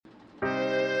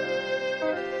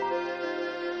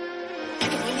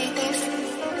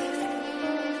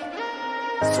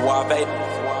Suave.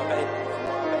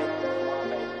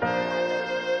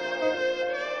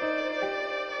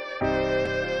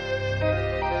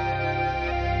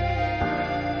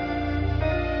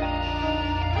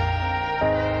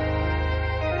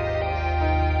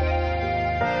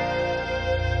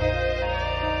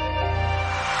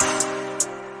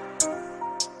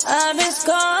 I've been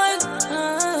scarred.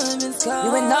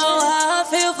 You would know how I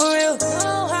feel for real.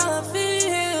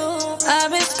 I've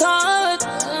been scarred.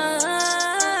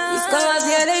 These scars,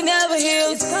 yeah, they never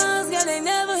heal.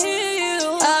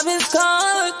 I've been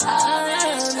scarred.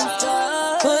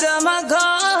 Put up my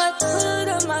guard.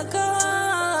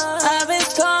 I've been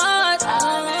scarred.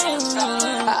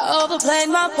 I overplayed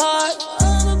my part.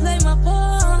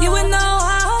 You would know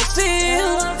how I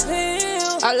feel.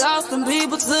 I lost some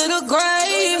people to the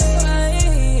grave.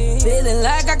 Feeling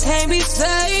like I can't be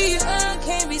saved.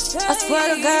 I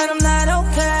swear to God I'm not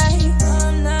okay.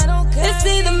 It's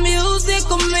either music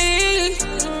or me.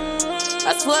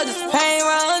 I swear this pain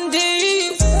run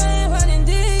deep.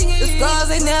 The scars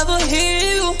they never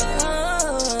heal.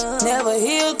 Never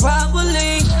healed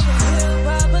properly.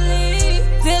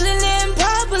 Feeling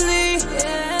improperly.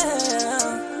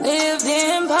 Lived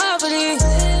in poverty.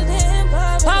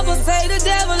 Papa say the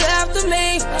devil after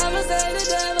me.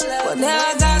 But now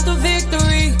I got the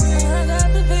victory.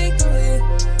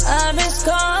 I've been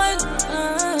scarred.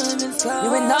 You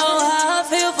would know how I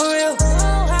feel for real.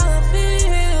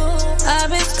 I've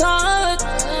been scarred.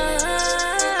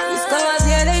 These scars,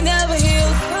 yeah, they never heal.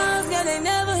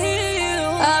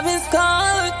 I've been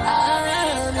scarred.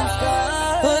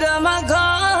 Put up my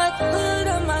guard.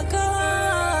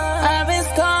 I've been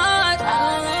scarred.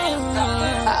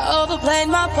 I overplayed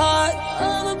my part.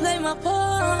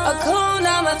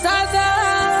 Hakuna Matata.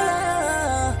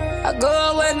 I grew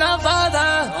up with no father.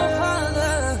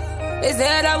 They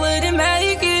said I wouldn't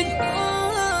make it.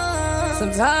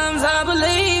 Sometimes I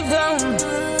believe them.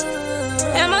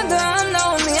 Am I done?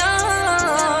 No, I'm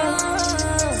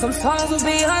young. Some songs will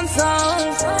be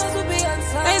unsung.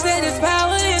 They say there's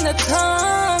power in the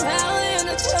tongue.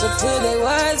 But to their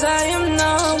words I am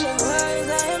numb.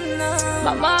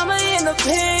 My mama in the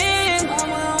pen.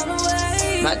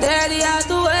 My daddy out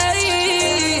the way.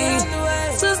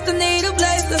 Sister need a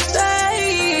place to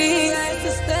stay.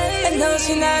 And no,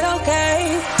 she not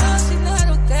okay.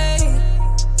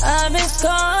 I've been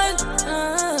scarred.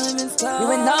 You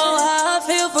would know how I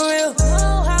feel for real.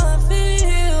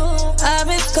 I've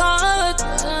been scarred.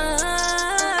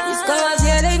 These scars,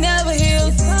 yeah, they never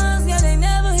heal.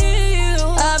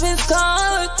 I've been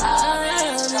scarred.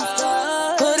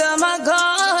 Put up my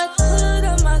guard.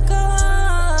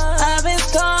 I've been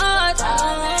scarred.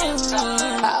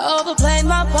 I overplayed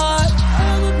my part.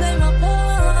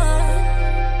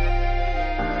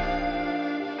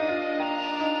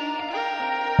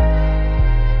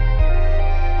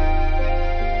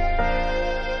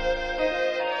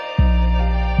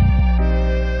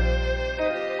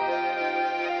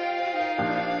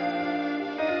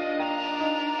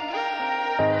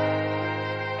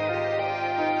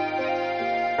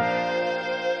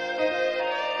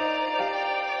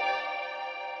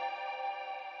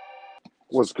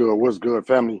 What's good? What's good,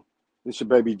 family? This your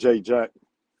baby J Jack.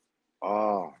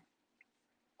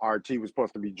 RT was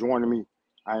supposed to be joining me.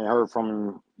 I ain't heard from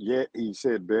him yet. He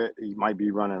said bet he might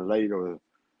be running late or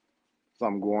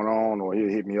something going on, or he'll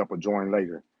hit me up or join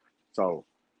later. So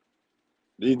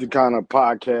these the kind of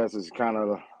podcasts is kind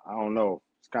of, I don't know,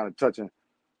 it's kind of touching.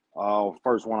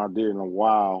 First one I did in a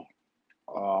while.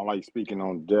 I like speaking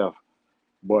on death,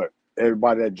 but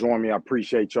everybody that joined me, I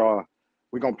appreciate y'all.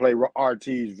 We're gonna play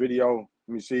RT's video.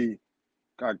 Let me see.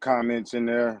 Got comments in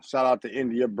there. Shout out to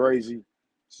India Brazy.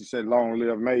 She said, long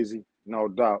live Mazzie. No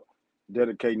doubt.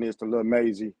 Dedicating this to little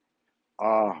Mazzie.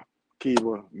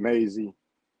 Kiva, Mazzie,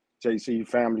 JC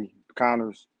family,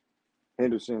 Connors,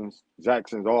 Hendersons,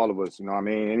 Jacksons, all of us. You know what I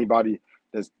mean? Anybody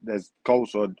that's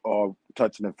close or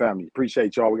touching the family.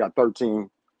 Appreciate y'all. We got 13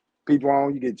 people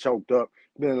on. You get choked up.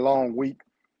 It's been a long week.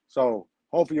 So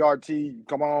hopefully RT,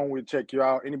 come on, we'll check you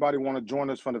out. Anybody want to join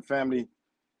us from the family,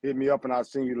 hit me up and I'll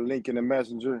send you the link in the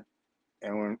messenger.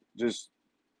 And just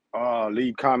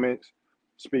leave comments,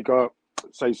 speak up,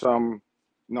 say something.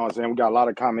 You know what I'm saying? We got a lot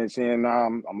of comments in now.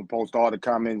 I'm going to post all the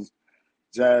comments.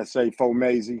 Jazz say for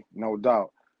Mazzie, no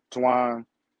doubt. Twan,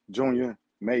 Jr.,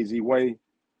 Mazzie Way,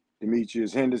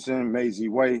 Demetrius Henderson, Mazzie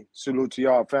Way. Salute to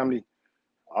y'all, family.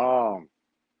 Thawed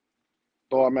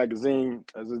magazine,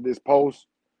 as of this post,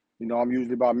 you know, I'm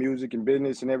usually about music and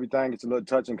business and everything. It's a little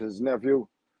touching because it's nephew.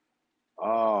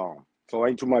 So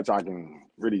ain't too much I can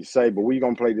really say, but we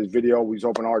gonna play this video. We just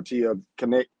hoping RT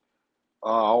connect. I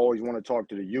always want to talk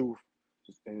to the youth,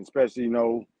 and especially, you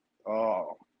know,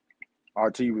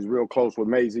 RT was real close with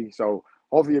Mazzie, so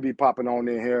hopefully he'll be popping on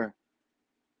in here.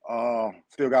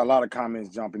 Still got a lot of comments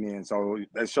jumping in, so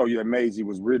that show you that Mazzie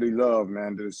was really loved,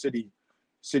 man. The city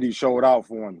showed out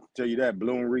for him. Tell you that,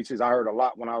 Bloom Reaches, I heard a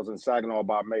lot when I was in Saginaw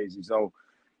about Mazzie. So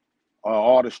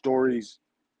all the stories,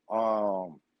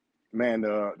 man,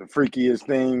 the freakiest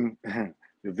thing,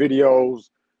 the videos,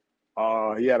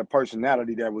 he had a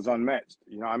personality that was unmatched.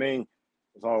 You know what I mean?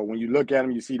 So when you look at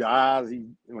him, you see the eyes.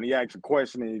 When he asks a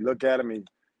question and you look at him,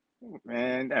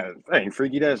 man, that ain't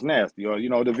freaky, that's nasty. Or, you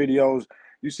know, the videos,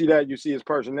 you see that, you see his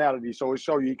personality. So it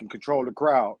show you he can control the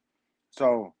crowd.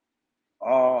 So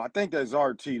I think that's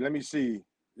RT. Let me see.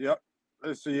 Yep.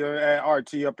 Let's see.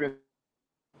 RT up in.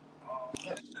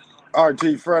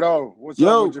 RT, Fredo, what's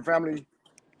up with your family?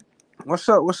 What's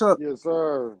up? What's up? Yes,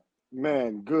 sir.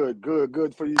 Man, good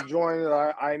for you joining.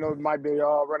 I know it might be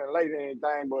running late or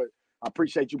anything, but I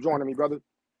appreciate you joining me, brother.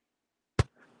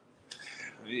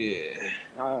 Yeah.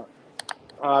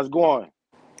 How's it going?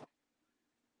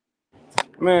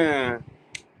 Man,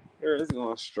 it's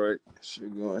going straight.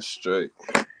 Shit going straight.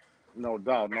 No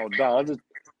doubt. I'm just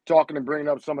talking and bringing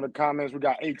up some of the comments. We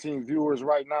got 18 viewers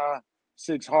right now,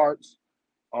 6 hearts,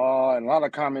 and a lot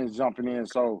of comments jumping in.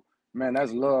 So, man,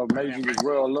 that's love. Mazzie was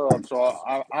real love. So,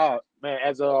 I man,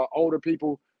 as older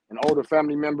people and older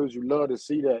family members, you love to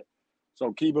see that.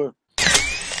 So, keep it.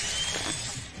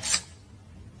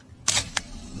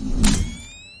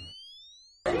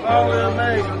 Oh,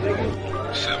 amazing.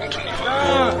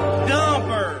 725.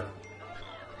 Dumper.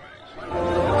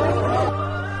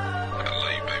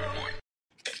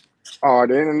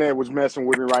 The internet was messing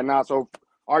with me right now. So,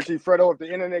 RT Fredo, if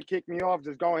the internet kicked me off,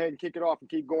 just go ahead and kick it off and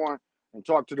keep going and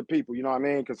talk to the people. You know what I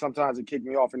mean? Because sometimes it kicked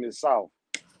me off in this South.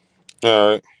 All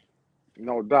right.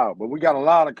 No doubt. But we got a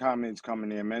lot of comments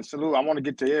coming in, man. Salute. I want to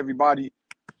get to everybody.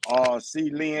 C.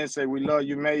 Lynn say, we love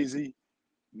you, Mazzie.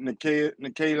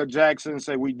 Nikayla Jackson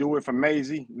say, we do it for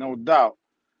Mazzie. No doubt.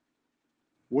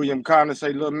 William Connor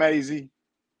say, love Mazzie.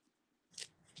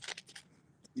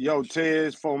 Yo,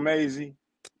 Tez for Mazzie.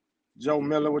 Joe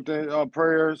Miller with the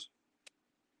prayers.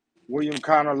 William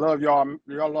Connor, love y'all.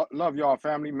 Love y'all,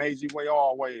 family. Mazzie way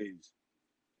always.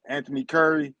 Anthony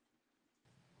Curry.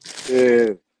 Yeah.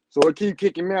 So it keep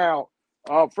kicking me out.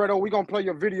 Fredo, we gonna play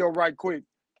your video right quick,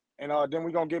 and then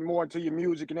we gonna get more into your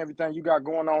music and everything you got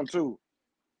going on too.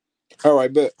 All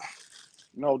right, bet.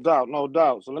 No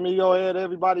doubt. So let me go ahead,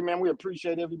 everybody, man. We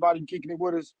appreciate everybody kicking it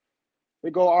with us. We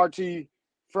go RT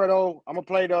Fredo. I'm gonna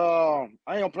play I ain't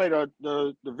gonna play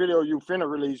the video you finna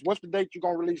release. What's the date you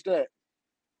gonna release that?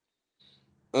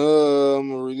 I'm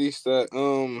gonna release that.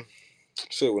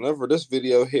 Shit, whenever this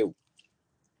video hit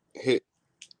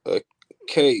a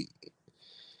K.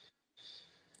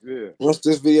 Yeah. Once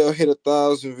this video hit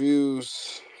 1,000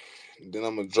 views, then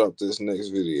I'm gonna drop this next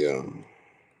video.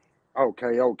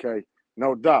 Okay.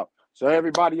 No doubt. So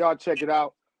everybody, y'all check it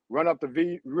out. Run up the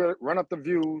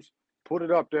views. Put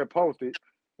it up there. Post it.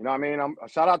 You know what I mean?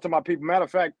 Shout out to my people. Matter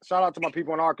of fact, shout out to my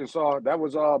people in Arkansas. That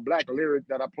was Black Lyric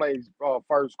that I played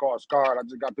first called Scarred. I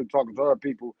just got through talking to other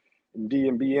people in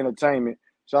D&B Entertainment.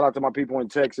 Shout out to my people in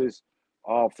Texas,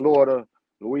 Florida,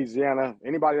 Louisiana,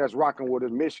 anybody that's rocking with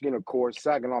us, Michigan, of course,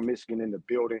 Saginaw, Michigan in the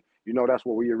building. You know that's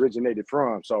where we originated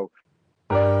from. So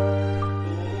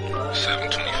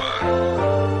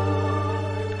 725.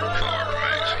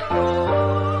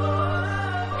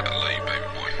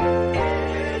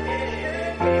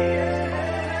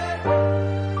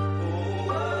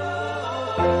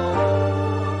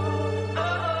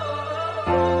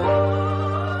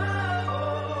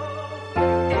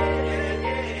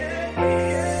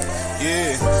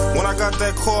 Got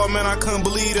that call, man, I couldn't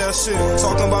believe that shit.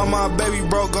 Talking about my baby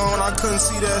bro gone, I couldn't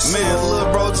see that shit. Man, little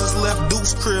bro just left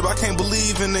Duke's crib, I can't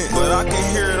believe in it. But I can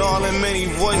hear it all in many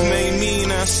voice, made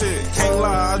mean that shit. Can't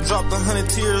lie, I dropped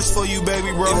 100 tears for you, baby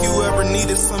bro. If you ever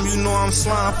needed some, you know I'm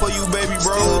slime for you, baby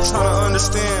bro. Still trying to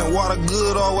understand why the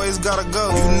good always gotta go.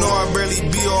 You know I barely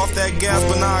be off that gas,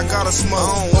 but now I gotta smoke.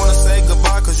 I don't wanna say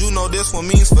goodbye, cause you know this one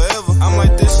means forever. I'm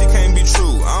like, this shit can't be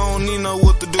true, I don't need know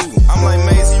what to do. I'm like,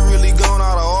 Mazzie really gone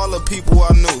out of all the people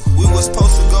I knew. We was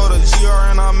supposed to go to GR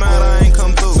and I'm mad I ain't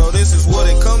come through. So this is what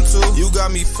it come to. You got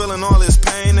me feeling all this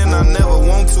pain and I never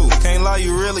want to. Can't lie,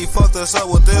 you really fucked us up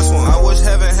with this one. I wish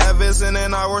heaven had vision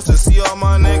and I wish to see all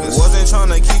my niggas. Wasn't trying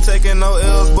to keep taking no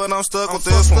L's, but I'm stuck with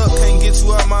this one. Can't get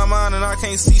you out my mind. blind and I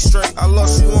can't see straight. I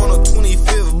lost you on the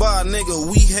 25th by a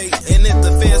nigga we hate. And if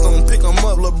the feds don't pick him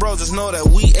up, lil' bro, just know that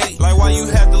we ate. Like why you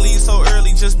had to leave so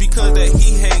early just because that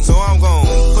he hates. So I'm gon'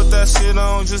 put that shit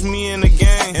on, just me and the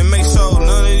gang. And make sure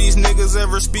none of these niggas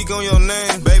ever speak on your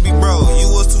name. Baby bro, you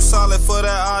was too solid for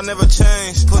that, I'll never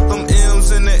change. Put them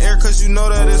M's in the air cause you know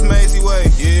that it's Mazzie way.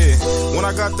 Yeah, when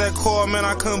I got that call, man,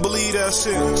 I couldn't believe that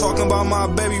shit. Talking about my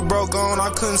baby bro gone, I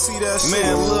couldn't see that shit.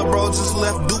 Man, lil' bro just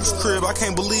left Duke's crib, I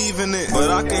can't believe in it. But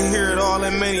I can hear it all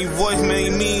in many voice,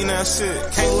 made mean that shit.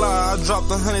 Can't lie, I dropped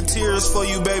 100 tears for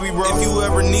you, baby bro. If you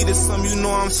ever needed some, you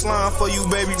know I'm slime for you,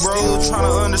 baby bro. Still trying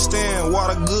to understand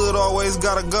why the good always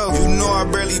gotta go. You know I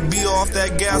barely be off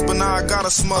that gas, but now I gotta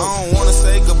smoke. I don't wanna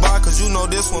say goodbye, cause you know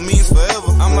this one means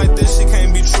forever. I'm like, this shit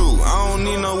can't be true, I don't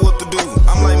need know what to do.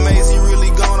 I'm like, Mazzie really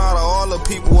gone out of all the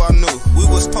people I knew. We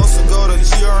was supposed to go to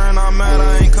GR and I'm mad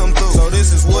I ain't come through. So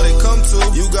this is what it come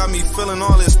to. You got me feeling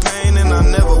all this pain and I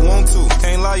never want to.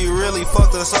 Can't lie, you really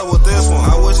fucked us up with this one.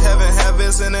 I wish heaven had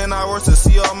this and then I was to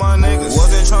see all my niggas.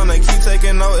 Wasn't trying to keep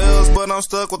taking no L's, but I'm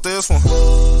stuck with this one.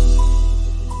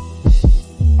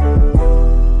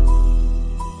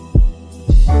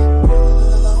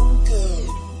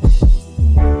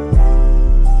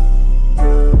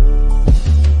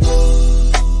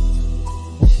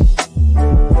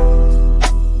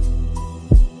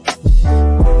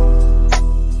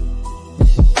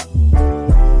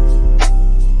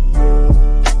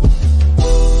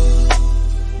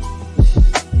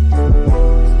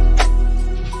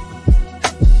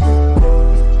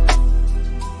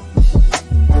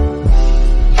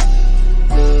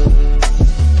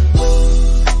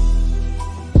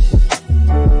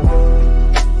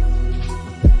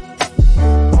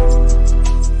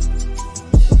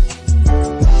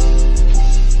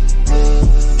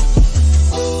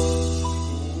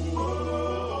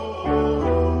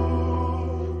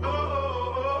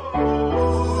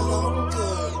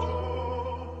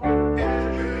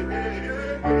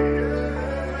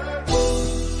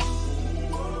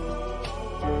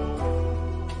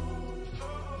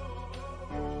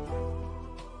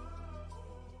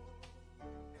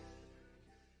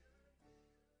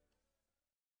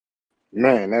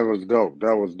 Man, that was dope.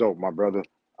 That was dope, my brother.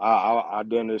 I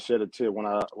done this shed a tear when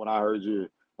I heard you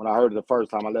when I heard it the first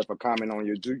time. I left a comment on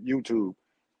your YouTube.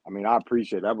 I mean, I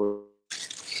appreciate it. That was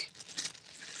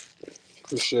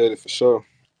Appreciate it for sure.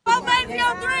 Oh, baby,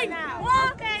 on 3.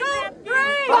 1, 2,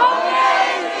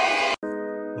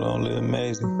 3. Long live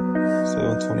Mazzie,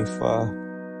 725.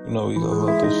 You know we go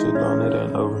hold this shit down, it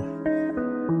ain't over.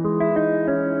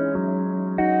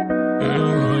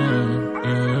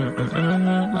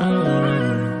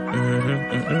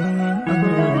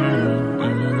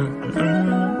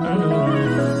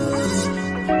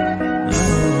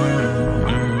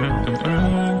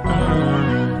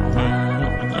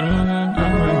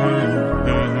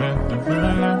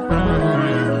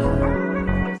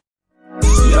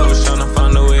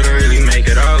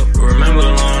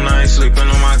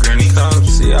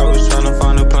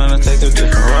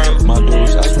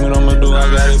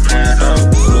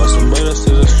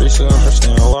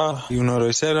 You know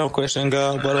they said I'm question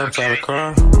God, but I'm trying to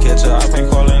cry. Catch a I've been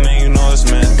calling and you know it's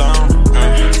man down.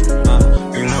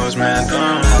 You know it's man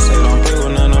down. I say don't play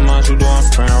with none of mine, you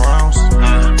doing friend rounds.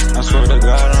 I swear to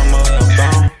God I'm a little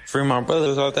down. Free my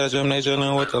brothers out that gym, they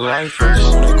chillin' with the lifers.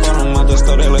 They caught them out the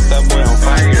store, they left that boy on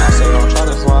fire. I say don't try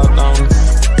to slide down.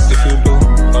 If you do,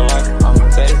 but like I'm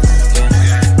taking.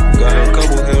 Got a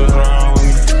couple hills around with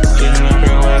me. Getting up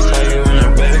here last how you in the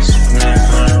best, man.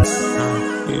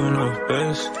 You in the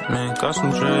best, man. Got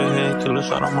some dreadhead, kill a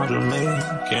shot on my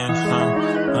Jamaicans,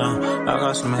 I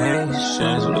got some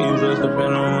Haitians, we you just up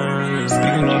in on.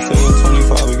 Speaking of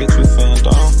 725, we get you fanned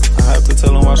down. I have to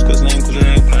tell him watch cause name cause he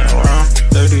ain't playing around.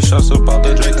 30 shots about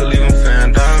the Drake to leave him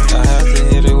fanned out. I had to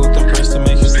hit it with the press to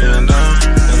make you stand down.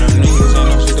 And them niggas ain't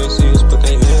no shit they see us put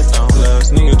their head down.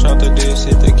 Last nigga tried to do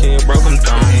shit, the kid broke him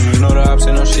down. And you know the ops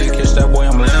ain't no shit, catch that boy,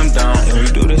 I'm laying him down. And we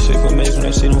do this shit for Maze when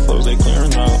they see them folks, they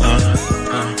clearing out.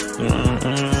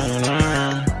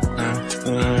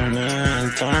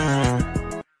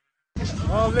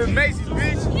 Oh, little Macy's,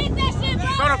 bitch. Get that shit, bro.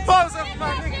 Throw the phones up for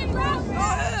my nigga. Go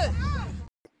ahead.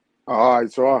 all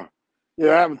right. So,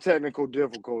 yeah, having technical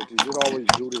difficulties. It always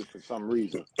do this for some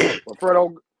reason. But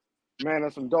Fredo, man,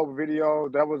 that's some dope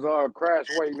videos. That was Crash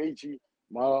Way Michi,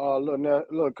 my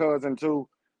little cousin too.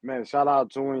 Man, shout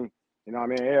out to him. You know what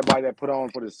I mean? Everybody that put on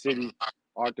for the city,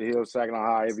 Arthur Hill, Saginaw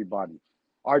High, everybody.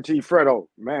 RT Fredo,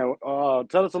 man,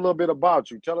 tell us a little bit about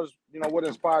you. Tell us, you know, what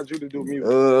inspired you to do music.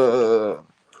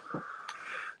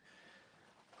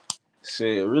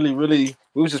 Shit, really,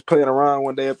 we was just playing around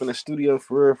one day up in the studio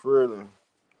for real.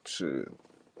 Shit.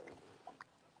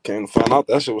 Came to find out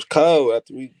that shit was cold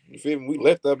after you feel me? We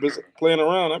left that bitch playing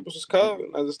around. That bitch was cold.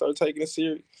 And I just started taking it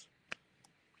serious.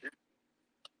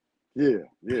 Yeah,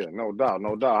 no doubt,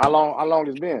 no doubt. How long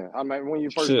it's been? I mean, when you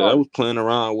first Shit, I started? was playing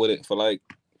around with it for like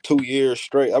 2 years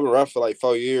straight. I've been rapping for like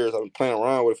 4 years. I've been playing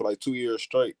around with it for like 2 years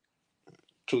straight.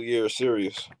 2 years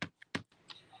serious.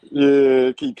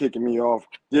 Yeah, keep kicking me off.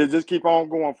 Yeah, just keep on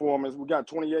going for them. We got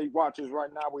 28 watches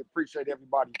right now. We appreciate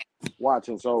everybody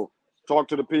watching. So talk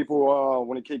to the people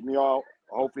when it kick me off.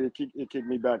 Hopefully it kick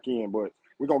me back in. But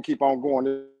we're gonna keep on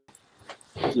going.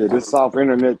 Yeah, this South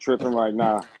internet tripping right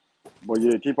now. But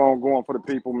yeah, keep on going for the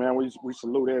people, man. We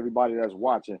salute everybody that's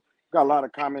watching. Got a lot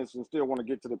of comments and still want to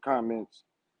get to the comments.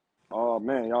 Oh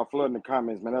man, y'all flooding the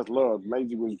comments, man. That's love.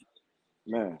 Mazzie was,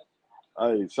 man.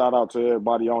 Hey, shout out to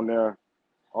everybody on there.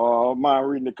 Mind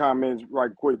reading the comments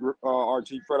right quick,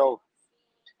 RT Fredo.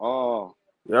 Y'all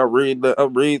read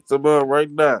some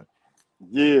right now.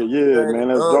 Yeah, Hey, man,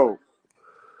 that's dope.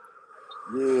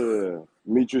 Yeah,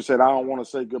 Mitra said, "I don't want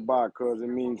to say goodbye because it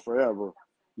means forever."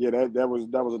 Yeah, that was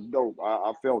a dope.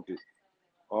 I felt it.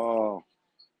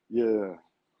 Yeah,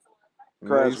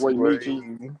 Crash Mace Way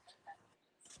Michi. Way.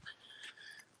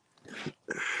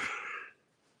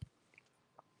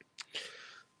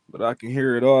 But I can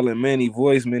hear it all in many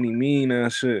voice, many mean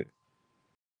ass shit.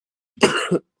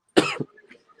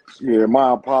 Yeah,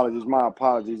 my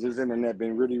apologies. This internet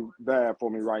been really bad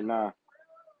for me right now.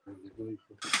 Can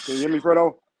you hear me,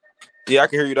 Fredo? Yeah, I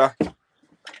can hear you, Doc.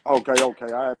 Okay.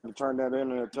 I have to turn that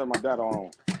in and turn my data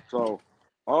on. So,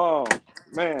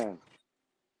 man,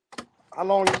 how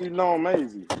long you known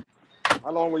Mazzie?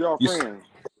 How long were y'all You, friends?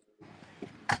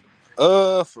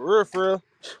 for real.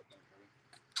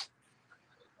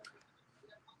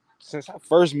 Since I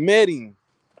first met him,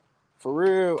 for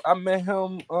real, I met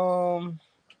him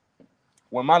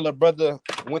when my little brother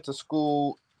went to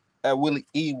school at Willie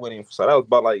E with him. So that was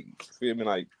about like, feel me,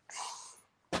 like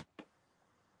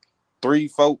 3,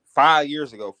 4, 5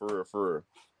 years ago, for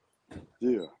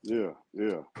real.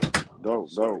 Yeah. Dope.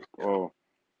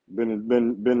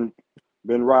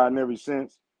 Been riding ever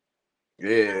since.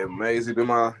 Yeah, amazing.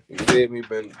 You feel me,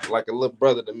 been like a little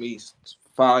brother to me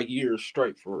 5 years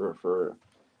straight, for real.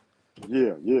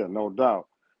 Yeah, no doubt.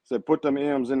 Said put them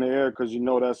M's in the air because you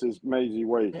know that's his Mazzie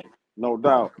way. No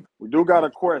doubt. We do got a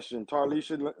question.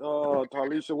 Tarlisha,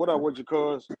 what up with you,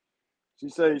 cuz? She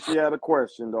said she had a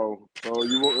question though. So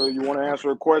you want to answer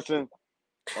a question?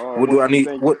 What do What I do you need?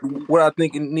 think? What I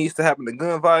think it needs to happen to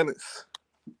gun violence?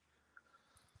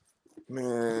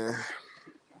 Man,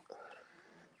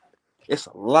 it's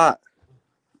a lot.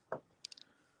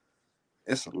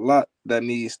 It's a lot that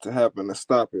needs to happen to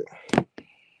stop it.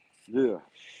 Yeah.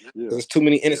 There's too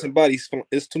many innocent bodies.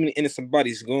 There's too many innocent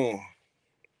bodies gone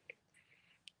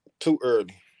too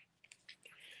early.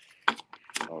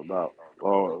 No doubt.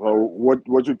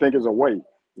 What you think is a way?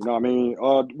 You know what I mean?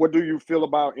 What do you feel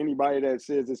about anybody that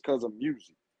says it's because of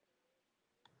music?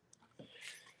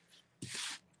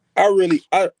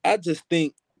 I just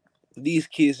think these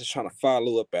kids are trying to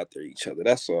follow up after each other.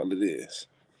 That's all it is.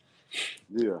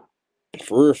 Yeah.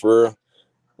 For real.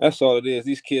 That's all it is.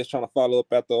 These kids trying to follow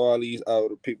up after all these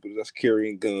older people that's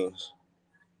carrying guns.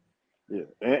 Yeah.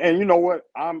 And you know what?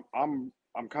 I'm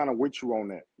kind of with you on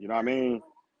that. You know what I mean?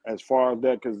 As far as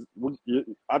that, because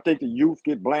I think the youth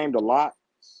get blamed a lot,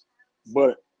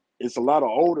 but it's a lot of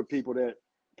older people that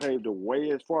paved the way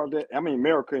as far as that. I mean,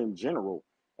 America in general.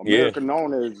 Yeah, America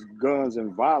known as guns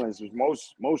and violence.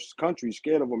 Most countries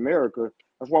scared of America.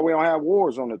 That's why we don't have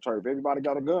wars on the turf. Everybody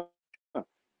got a gun.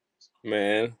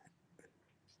 man.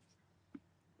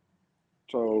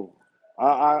 So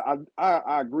I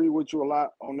agree with you a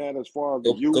lot on that as far as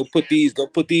the Go youth. put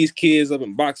these kids up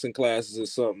in boxing classes or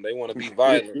something. They want to be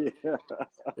violent. Yeah.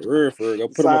 For real. Go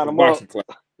put them Sign up in them up. boxing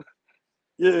class.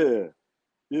 Yeah.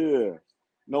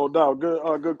 No doubt.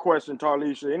 Good question,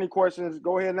 Tarlisha. Any questions?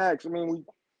 Go ahead and ask. I mean,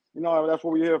 that's what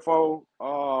we're here for.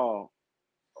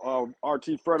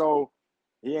 RT Fredo,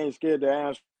 he ain't scared to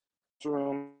answer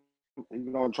him. He's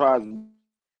gonna try his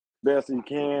best he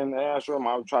can answer him.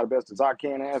 I'll try the best as I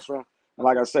can answer him. And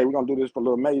like I say, we're gonna do this for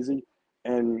little Mazzie.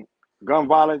 And gun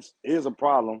violence is a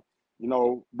problem,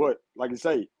 but like you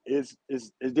say, it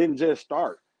didn't just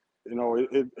start.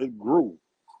 It grew.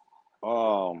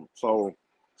 So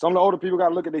some of the older people got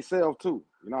to look at themselves too.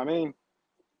 You know what I mean?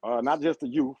 Not just the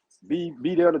youth. Be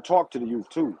there to talk to the youth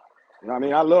too. You know what I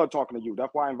mean? I love talking to youth.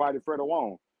 That's why I invited Fredo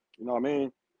on. You know what I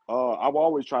mean? I've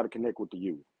always tried to connect with the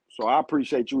youth. So I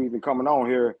appreciate you even coming on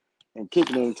here and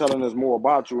kicking it and telling us more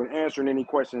about you and answering any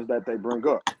questions that they bring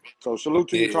up. So salute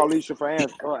to you, Yeah. Tarlisha, for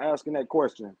asking that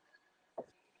question.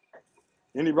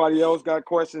 Anybody else got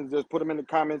questions, just put them in the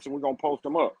comments and we're going to post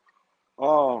them up.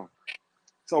 So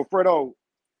Fredo,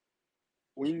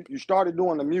 when you started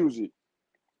doing the music,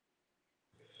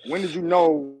 when did you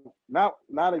know?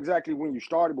 Not exactly when you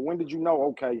started, but when did you know?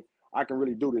 Okay, I can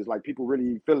really do this. Like people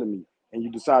really feeling me, and you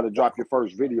decided to drop your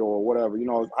first video or whatever. You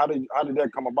know, how did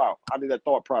that come about? How did that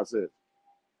thought process?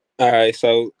 All right,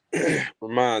 so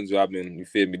reminds you, I've been, you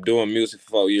feel me, doing music for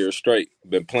 4 years straight.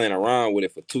 Been playing around with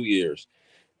it for 2 years.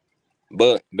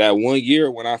 But that 1 year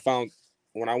when I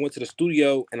went to the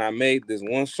studio and I made this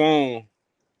one song,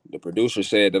 the producer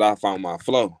said that I found my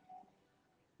flow.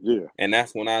 Yeah. And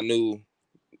that's when I knew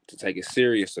to take it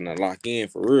serious and to lock in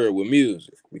for real with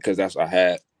music. Because that's I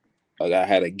had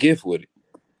a gift with it.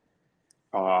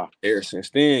 Ever since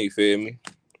then, you feel me?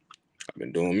 I've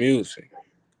been doing music.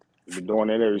 You've been doing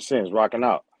it ever since, rocking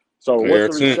out. So what's Ever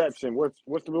the since. reception?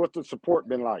 What's the support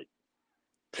been like?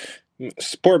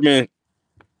 Support been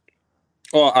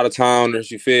all out of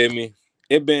towners, you feel me?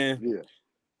 It been Yeah.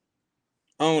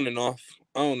 on and off,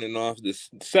 on and off. This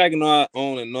Saginaw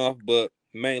on and off, but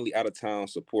mainly out of town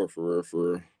support for real,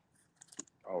 for real.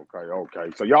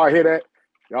 Okay. So y'all hear that?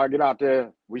 Y'all get out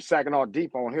there. We sacking all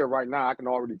deep on here right now. I can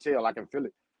already tell. I can feel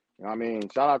it. You know what I mean?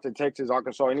 Shout out to Texas,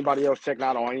 Arkansas. Anybody else checking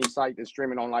out on any site that's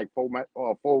streaming on like full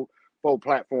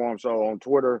platforms. So on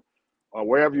Twitter,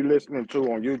 wherever you're listening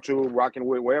to, on YouTube, rocking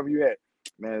with, wherever you at,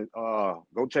 man,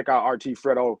 go check out RT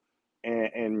Fredo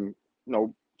and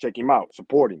check him out.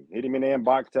 Support him. Hit him in the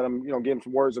inbox. Tell him, give him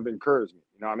some words of encouragement.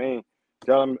 You know what I mean?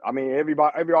 Tell him,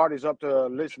 every artist up to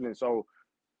listening. So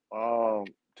tell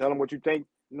them what you think,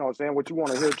 saying what you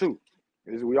want to hear too.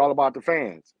 We all about the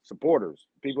fans, supporters,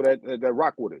 people that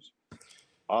rock with us.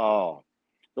 So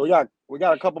we got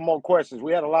a couple more questions.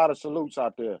 We had a lot of salutes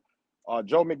out there.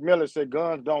 Joe McMillan said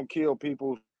guns don't kill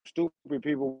people, stupid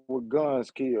people with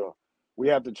guns kill. We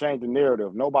have to change the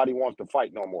narrative. Nobody wants to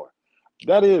fight no more.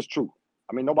 That is true.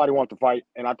 I mean, nobody wants to fight.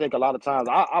 And I think a lot of times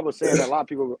I was saying that a lot of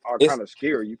people are It's kind of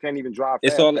scared. You can't even drive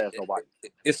it's fast all past nobody.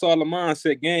 it's all a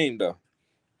mindset game though.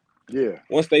 Yeah.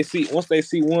 Once they see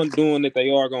one doing it, they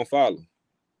are gonna follow.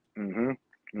 And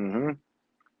you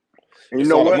It's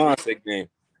know all a what? mindset game.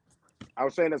 I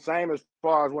was saying the same as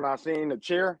far as when I seen the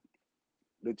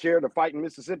fight in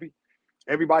Mississippi.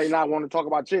 Everybody not want to talk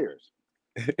about chairs.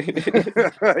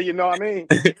 You know what I mean?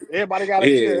 Everybody got a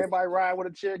chair. Yeah. Everybody ride with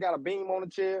a chair, got a beam on the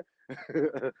chair.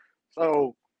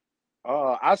 So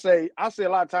I say a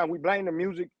lot of times we blame the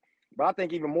music, but I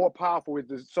think even more powerful is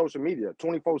the social media.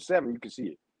 24/7, you can see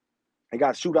it. They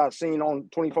got shootout scene on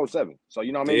 24/7. So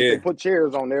you know what I mean? If Yeah. they put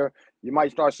chairs on there, you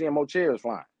might start seeing more chairs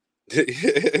flying. You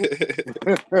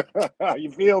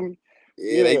feel me?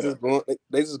 Yeah, they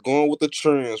just going with the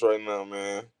trends right now,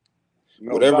 man.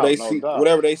 No doubt.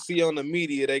 Whatever they see on the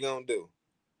media, they gonna do.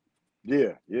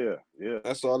 Yeah.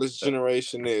 That's all this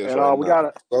generation is And right we now.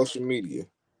 gotta Social media.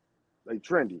 they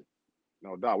trendy.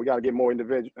 No doubt. We gotta get more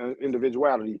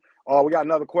individuality. We got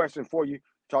another question for you.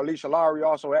 Talisha Lowry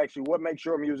also asked you, what makes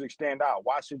your music stand out?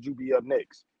 Why should you be up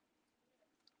next?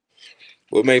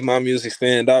 What make my music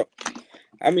stand out?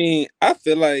 I mean, I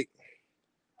feel like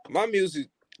my music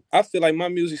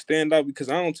stand out because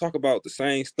I don't talk about the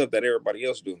same stuff that everybody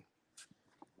else do.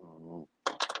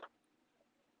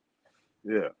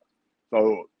 Yeah.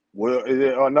 So, is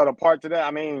there another part to that?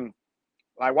 I mean,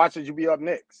 like, why should you be up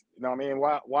next? You know what I mean?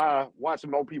 Why should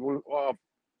more people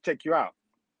check you out?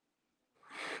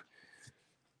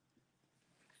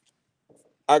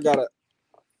 I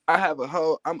have a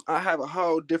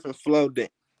whole different flow than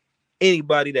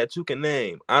anybody that you can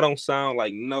name. I don't sound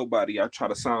like nobody. I try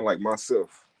to sound like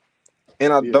myself.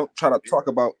 And I don't try to talk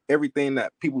about everything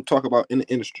that people talk about in the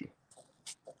industry.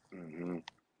 Mm-hmm.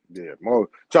 Yeah,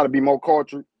 try to be more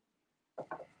cultured.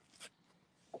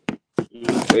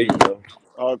 There you go.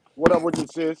 What up with you,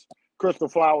 sis? Crystal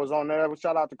Flowers on there.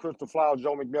 Shout out to Crystal Flowers,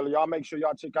 Joe McMillan. Y'all make sure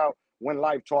y'all check out When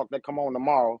Life Talk that come on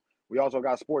tomorrow. We also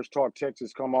got Sports Talk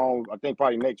Texas come on, I think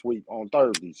probably next week on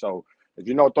Thursday. So if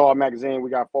you know Thawed Magazine, we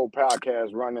got 4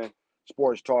 podcasts running.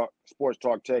 Sports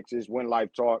Talk Texas, When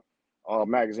Life Talk,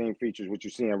 magazine features, what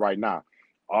you're seeing right now.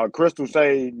 Crystal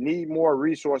say, need more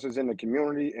resources in the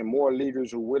community and more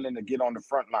leaders who are willing to get on the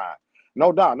front line.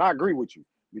 No doubt, and I agree with you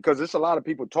because there's a lot of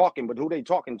people talking, but who they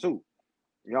talking to?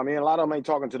 You know what I mean? A lot of them ain't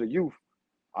talking to the youth.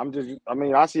 I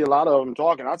see a lot of them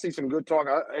talking. I see some good talk.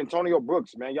 Antonio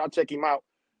Brooks, man, y'all check him out.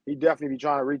 He definitely be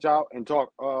trying to reach out and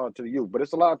talk to the youth. But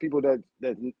it's a lot of people that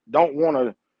don't want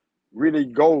to really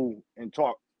go and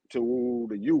talk to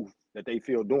the youth that they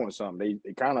feel doing something.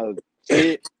 They kind of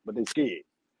say it, but they scared.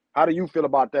 How do you feel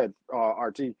about that,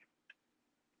 RT?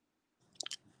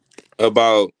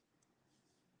 About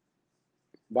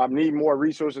need more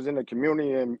resources in the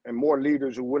community and more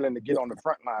leaders who are willing to get on the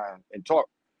front line and talk.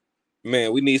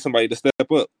 Man, we need somebody to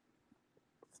step up.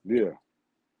 Yeah.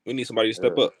 We need somebody to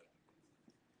step up.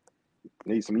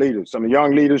 Need some leaders, some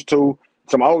young leaders too,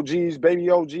 some OGs, baby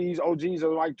OGs. OGs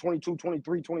are like 22,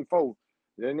 23, 24.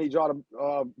 They need y'all to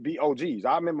be OGs.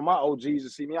 I remember my OGs to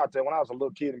see me out there when I was a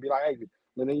little kid and be like, "Hey,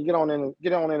 then you get on in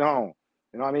home."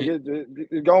 You know what I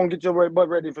mean? Go and get your butt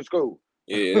ready for school.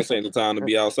 Yeah, this ain't the time to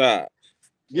be outside.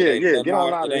 Yeah, get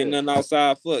on out of It ain't nothing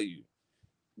outside for you.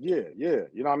 Yeah. You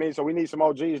know what I mean? So we need some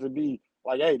OGs to be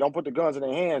like, "Hey, don't put the guns in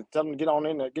their hands. Tell them to get on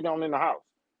in the house."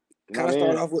 You know Can I what I start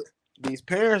mean? off with these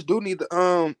parents do need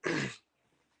to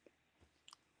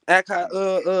act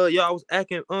how y'all was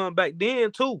acting back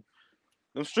then too.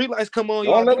 Them street lights come on,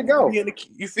 Don't y'all let do it need to go. be in the,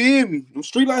 you feel me? Them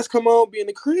street lights come on, be in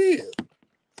the crib.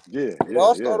 Yeah. It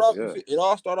all start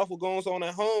off with going on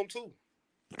at home too.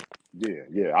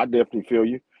 Yeah. I definitely feel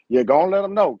you. Yeah, go and let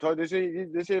them know. So this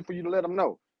is for you to let them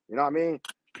know. You know what I mean?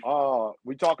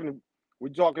 You talking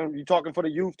for the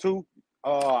youth too.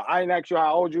 I ain't asked you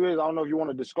how old you is. I don't know if you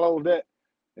want to disclose that.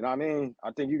 You know what I mean?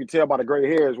 I think you can tell by the gray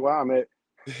hairs where I'm at.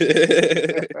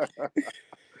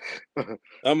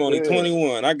 I'm only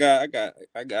 21. I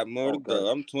got more to go.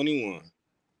 I'm 21.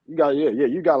 You got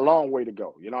a long way to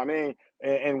go. You know what I mean?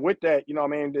 And with that, you know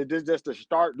what I mean, this is just the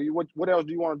start. What else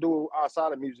do you want to do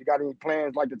outside of music? You got any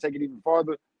plans like to take it even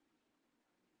farther?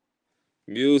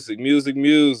 Music.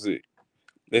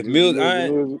 If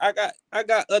music. I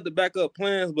got other backup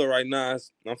plans, but right now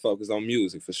I'm focused on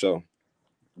music for sure.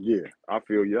 Yeah, I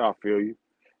feel you.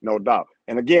 No doubt.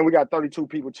 And again, we got 32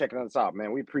 people checking us out,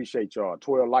 man. We appreciate y'all.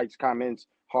 12 likes, comments,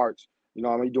 hearts. You know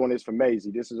what I mean? Doing this for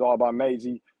Mazzie. This is all about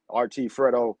Mazzie, RT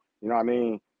Fredo. You know what I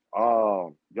mean?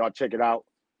 Y'all check it out.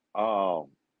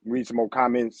 Read some more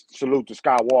comments. Salute to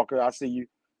Skywalker. I see you.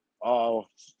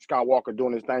 Skywalker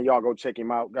doing his thing. Y'all go check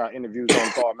him out. Got interviews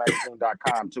on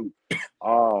ThawedMagazine.com too.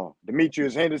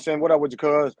 Demetrius Henderson, what up with you,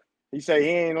 cuz? He say he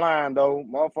ain't lying though.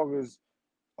 Motherfuckers,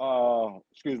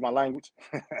 excuse my language,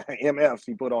 MFs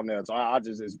he put on there. So I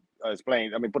just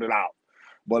explained, put it out.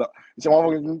 But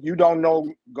so you don't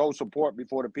know, go support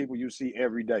before the people you see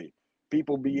every day.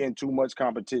 People be in too much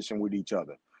competition with each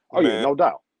other. Oh, man. Yeah, no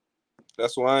doubt.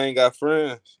 That's why I ain't got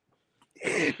friends.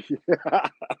 So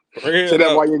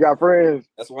that's why you got friends?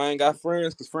 That's why I ain't got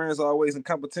friends, because friends are always in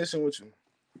competition with you.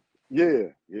 Yeah.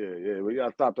 We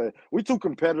gotta stop that. We too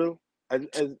competitive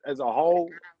as a whole,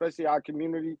 especially our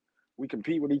community. We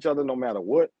compete with each other no matter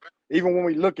what. Even when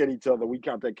we look at each other, we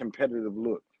got that competitive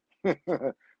look.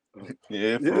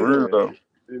 Yeah, for real though.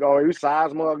 You know, you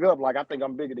size mug up like I think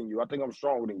I'm bigger than you. I think I'm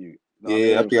stronger than you.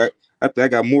 I think I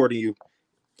got more than you.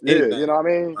 Anything. You know what I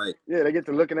mean? Like, yeah, they get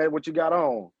to looking at what you got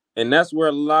on. And that's where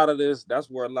a lot of this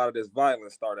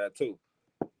violence started at too.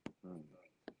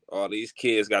 All these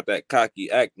kids got that cocky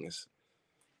actness.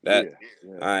 I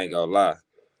ain't gonna lie.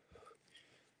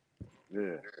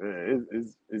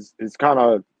 It's kind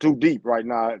of too deep right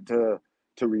now to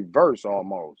reverse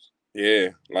almost. Yeah,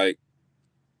 like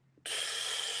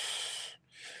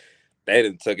they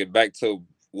done took it back to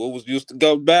what was used to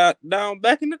go down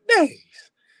back in the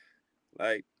days.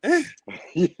 Like,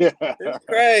 it's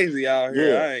crazy out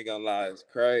here. I ain't gonna lie, it's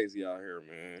crazy out here,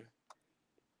 man.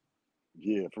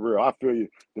 Yeah, for real. I feel you.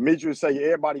 Demetrius say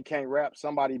everybody can't rap.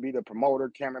 Somebody be the promoter,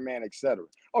 cameraman, etc.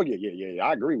 Oh yeah.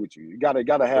 I agree with you. You gotta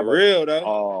have for real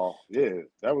though. Yeah,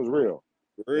 that was real.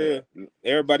 For real. Yeah.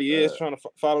 Everybody is trying to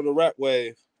follow the rap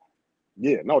wave.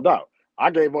 Yeah, no doubt.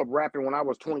 I gave up rapping when I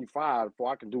was 25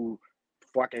 before I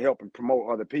can help and promote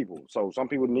other people. So some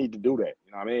people need to do that.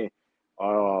 You know what I mean?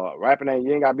 Rapping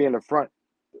you ain't gotta be in the front.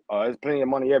 There's plenty of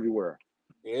money everywhere.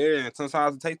 Yeah, and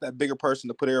sometimes it takes that bigger person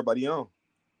to put everybody on.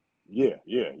 Yeah.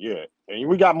 And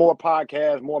we got more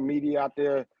podcasts, more media out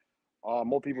there,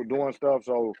 more people doing stuff.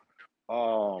 So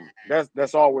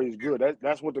that's always good.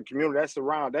 That's what the community that's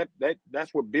around.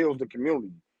 That's what builds the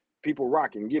community. People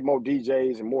rocking, get more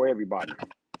DJs and more everybody.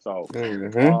 So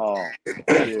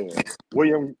yeah.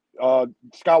 William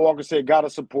Skywalker said gotta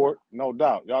support, no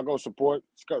doubt. Y'all go support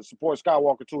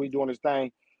Skywalker too. He doing his thing.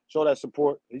 Show that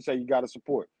support. He said you gotta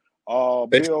support.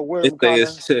 Bill William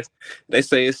they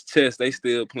say it's chess. They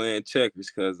still playing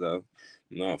checkers because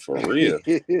no, for real.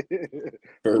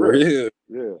 For real.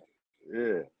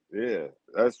 Yeah.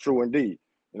 That's true indeed.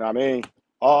 You know what I mean?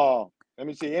 Let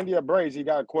me see. India Brazy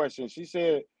got a question. She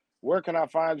said, where can I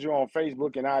find you on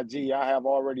Facebook and IG? I have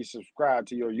already subscribed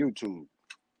to your YouTube.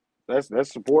 That's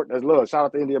support. That's love. Shout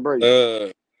out to India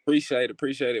Brazy. Appreciate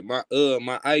it. My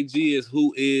IG is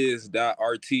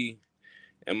whois.rt.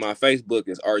 And my Facebook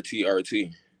is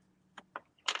RTRT.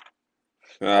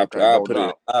 I'll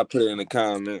put it in the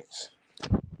comments.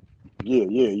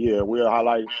 Yeah. We'll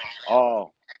highlight.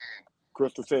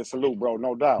 Crystal said salute, bro.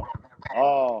 No doubt.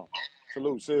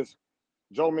 Salute, sis.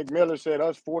 Joe McMiller said,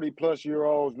 us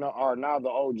 40-plus-year-olds are now the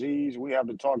OGs. We have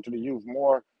to talk to the youth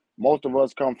more. Most of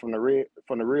us come from the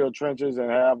real trenches and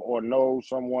have or know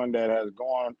someone that has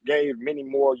gave many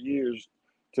more years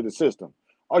to the system.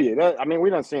 Oh, yeah. We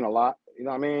done seen a lot. You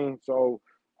know what I mean? So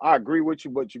I agree with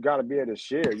you, but you got to be able to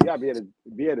share. You got to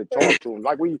be able to talk to them.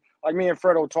 Like me and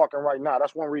Fredo talking right now.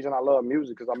 That's one reason I love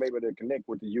music, because I'm able to connect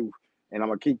with the youth. And I'm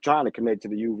going to keep trying to connect to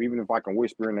the youth, even if I can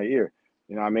whisper in their ear.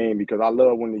 You know what I mean? Because I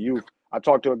love when the youth. I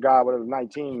talked to a guy when I was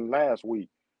 19 last week.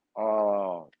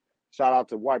 Shout out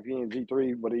to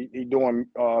YPNG3, but he doing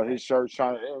his church,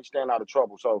 trying to staying out of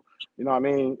trouble. So, you know what I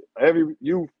mean? Every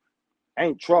youth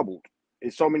ain't troubled.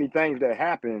 It's so many things that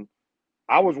happen.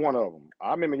 I was one of them.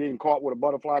 I remember getting caught with a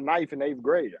butterfly knife in 8th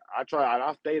grade. I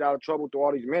stayed out of trouble through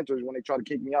all these mentors when they tried to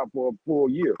kick me out for a full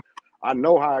year. I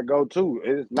know how I go too.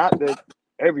 It's not that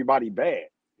everybody bad.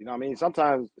 You know what I mean?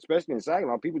 Sometimes, especially in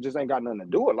Saginaw, people just ain't got nothing to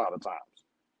do a lot of times.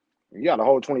 You got a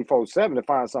whole 24/7 to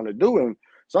find something to do, and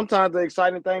sometimes the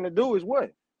exciting thing to do is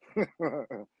what? There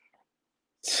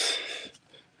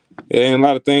ain't a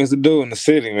lot of things to do in the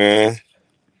city, man.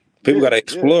 People gotta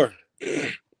explore.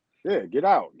 Yeah, get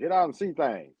out and see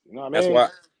things. You know what I mean?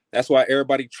 That's why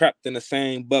everybody trapped in the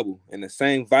same bubble, in the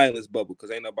same violence bubble, because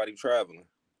ain't nobody traveling.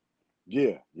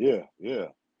 Yeah.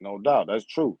 No doubt, that's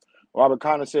true. Robert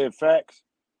Connor said facts.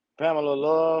 Pamela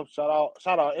Love, shout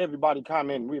out everybody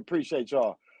commenting. We appreciate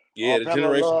y'all. Yeah, the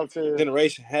Pamela Love said,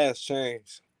 generation has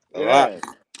changed a it lot. has.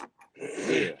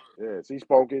 Yeah. She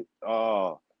spoke it.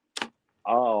 How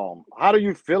do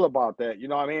you feel about that? You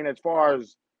know what I mean? As far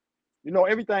as, you know,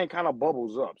 everything kind of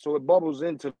bubbles up. So it bubbles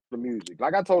into the music.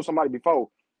 Like I told somebody before,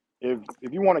 if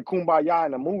you want a kumbaya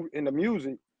in the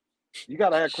music, you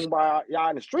gotta have kumbaya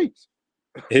in the streets.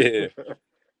 Yeah.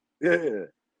 Yeah.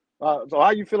 So how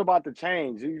you feel about the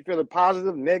change? Do you feel it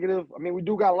positive, negative? I mean, we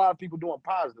do got a lot of people doing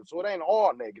positive, so it ain't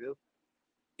all negative.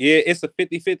 Yeah, it's a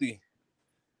 50-50.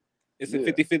 It's a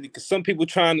 50-50 because some people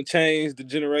trying to change the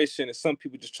generation and some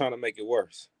people just trying to make it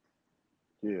worse.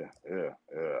 Yeah.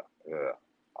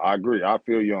 I agree. I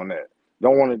feel you on that. They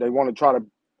want to try to,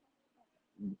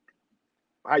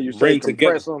 how you say,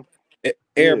 compress them.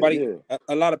 Everybody,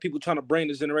 a lot of people trying to bring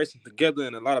the generation together,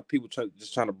 and a lot of people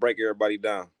just trying to break everybody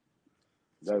down.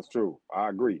 That's true. I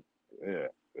agree. Yeah.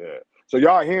 So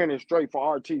y'all hearing it straight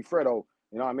for RT Fredo.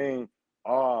 You know what I mean?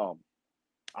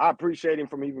 I appreciate him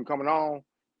from even coming on,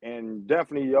 and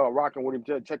definitely rocking with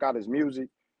him. Check out his music.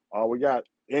 We got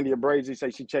India Brazy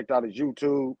say she checked out his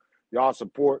YouTube. Y'all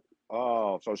support.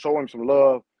 So show him some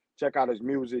love. Check out his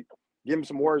music. Give him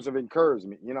some words of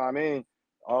encouragement. You know what I mean?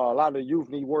 A lot of the youth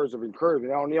need words of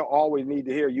encouragement. They don't always need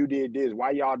to hear you did this.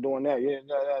 Why y'all doing that? Yeah,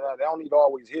 they don't need to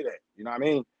always hear that. You know what I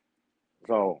mean?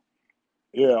 So,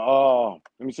 yeah.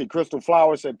 Let me see. Crystal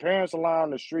Flowers said parents allow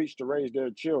on the streets to raise their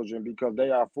children because they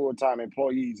are full-time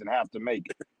employees and have to make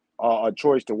a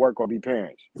choice to work or be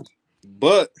parents.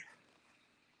 But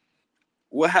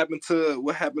what happened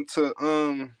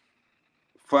to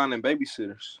finding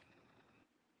babysitters?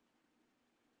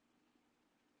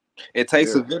 It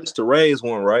takes a village to raise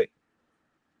one, right?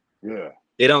 Yeah.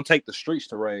 It don't take the streets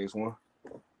to raise one.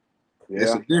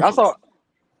 Yeah.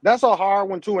 That's a hard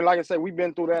one too. And like I said, we've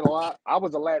been through that a lot. I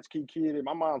was a latchkey kid and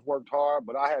my mom's worked hard,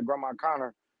 but I had Grandma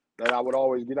Connor that I would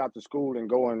always get out to school and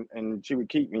go and she would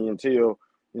keep me until,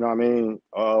 you know what I mean?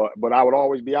 But I would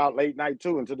always be out late night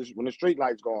too until when the street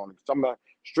lights go on.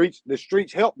 The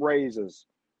streets help raise us.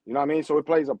 You know what I mean? So it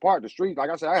plays a part. The streets, like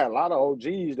I said, I had a lot of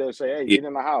OGs that say, hey, get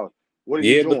in the house. What are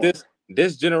you doing? But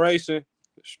this generation,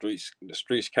 the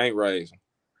streets can't raise them.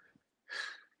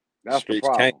 That's the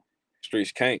problem.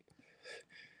 Streets can't.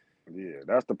 Yeah,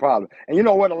 that's the problem. And you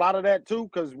know what? A lot of that too,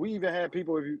 because we even had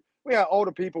people. We had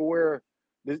older people where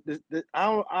I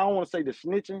don't want to say the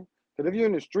snitching, because if you're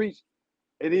in the streets,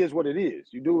 it is what it is.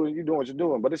 You doing what you're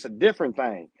doing, but it's a different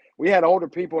thing. We had older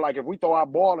people, like if we throw our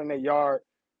ball in their yard,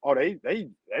 they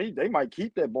might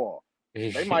keep that ball.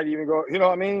 They might even go. You know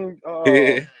what I mean?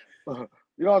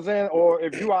 You know what I'm saying? Or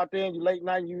if you out there and you late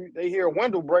night, they hear a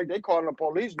window break, they calling the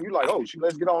police, and you like, oh,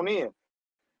 let's get on in.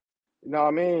 You know what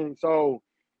I mean? So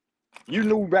you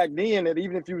knew back then that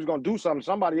even if you was gonna do something,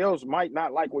 somebody else might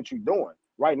not like what you're doing.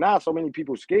 Right now, so many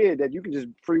people scared that you can just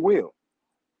free will.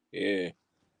 Yeah.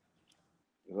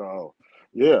 So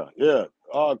yeah.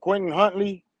 Quentin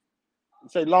Huntley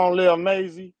say long live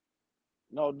Mazzie,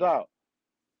 no doubt.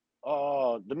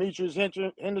 Demetrius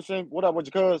Henderson, what up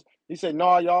with your cuz? He said,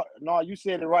 you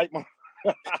said it right, man.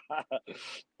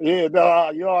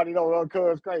 Yeah, you already know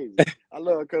cuz crazy. I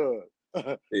love cuz.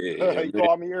 He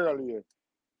called me earlier.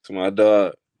 It's my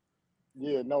dog.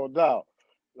 Yeah, no doubt.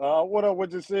 What up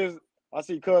with your sis? I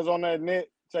see cuz on that net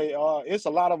say, it's a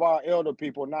lot of our elder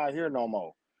people not here no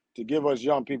more to give us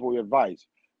young people advice.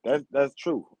 That's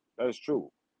true. That's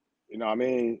true. You know what I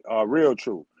mean? Real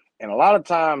true. And a lot of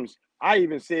times, I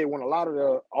even said when a lot of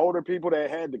the older people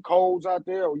that had the codes out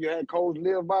there, or you had codes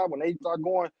live by, when they start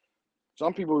going,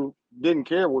 some people didn't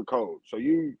care what codes. So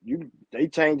they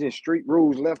changing street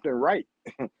rules left and right.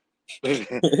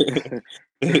 It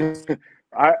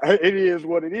is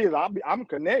what it is. I'm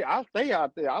connected. I stay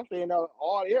out there. I stay in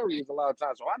all areas a lot of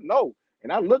times, so I know.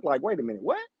 And I look like, wait a minute,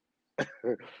 what?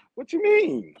 What you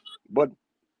mean? But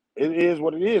it is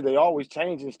what it is. They always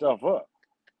changing stuff up.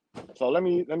 So let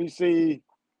me see.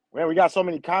 Man, we got so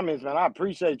many comments, man. I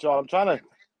appreciate y'all. I'm trying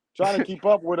to keep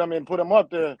up with them and put them up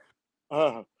there.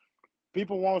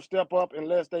 People won't step up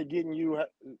unless they getting you.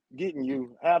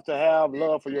 Have to have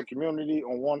love for your community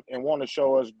and want to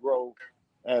show us grow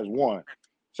as one.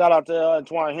 Shout out to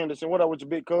Antoine Henderson. What up with your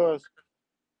big cuz?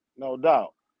 No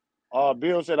doubt.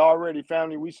 Bill said already,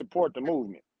 family, we support the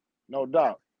movement. No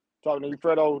doubt. Talking to you,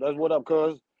 Fredo. That's what up,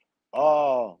 cuz.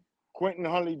 Quentin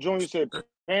Huntley Jr. said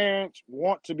parents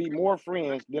want to be more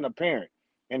friends than a parent,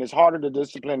 and it's harder to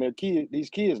discipline these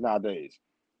kids nowadays.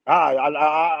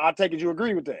 I take it you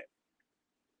agree with that.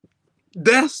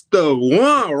 That's the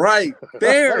one right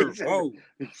there, bro.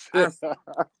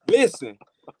 Listen.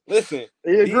 He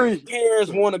agree. These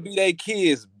parents want to be their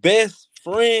kids' best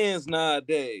friends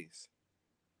nowadays.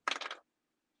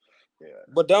 Yeah,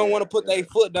 but don't want to put their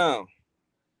foot down.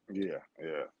 Yeah.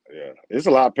 There's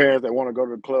a lot of parents that want to go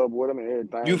to the club with them and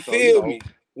everything. You feel me?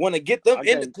 Want to get them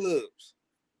in the clubs.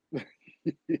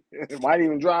 Might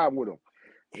even drive with them.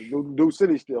 Do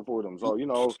city stuff with them. So,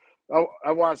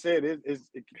 that's why I said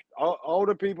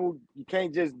older people, you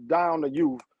can't just down the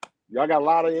youth. Y'all got a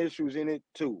lot of issues in it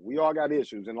too. We all got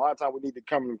issues, and a lot of times we need to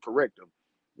come and correct them.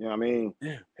 You know what I mean?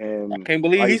 Yeah. And I can't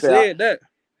believe he said that.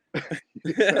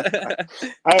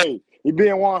 Hey, he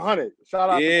being 100. Shout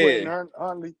out to Quentin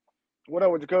Huntley. What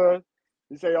up with your cuz?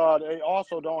 He say, they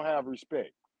also don't have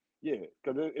respect. Yeah,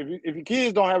 because if your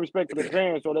kids don't have respect for their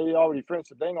parents, or they already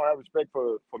friends, they ain't gonna have respect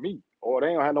for me, or they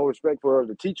ain't gonna have no respect for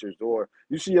the teachers. Or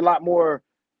you see a lot more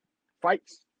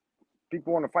fights.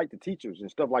 People want to fight the teachers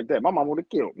and stuff like that. My mom would have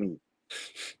killed me.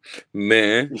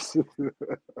 Man.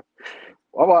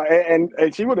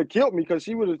 and she would have killed me because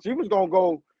she was gonna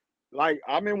go, like,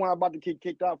 I mean, when I was about to get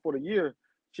kicked out for the year,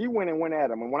 she went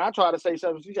at him. And when I tried to say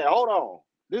something, she said, hold on,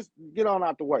 get on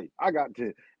out the way. I got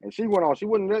to. And she went on. She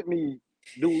wouldn't let me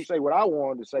say what I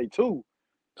wanted to say too.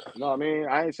 You know what I mean?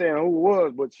 I ain't saying who it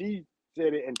was, but she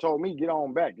said it and told me, get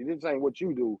on back. This ain't what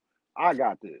you do. I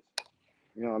got this.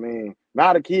 You know what I mean?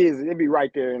 Now the kids, they be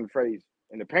right there in the face,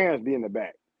 and the parents be in the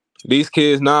back. These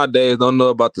kids nowadays don't know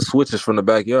about the switches from the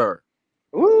backyard.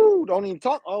 Ooh, don't even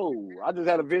talk. Oh, I just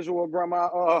had a visual of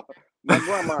grandma, my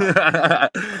grandma,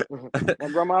 my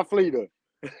grandma Fredo.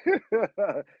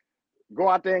 Go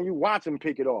out there and you watch them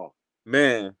pick it off.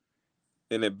 Man,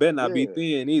 and it better not be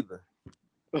thin either.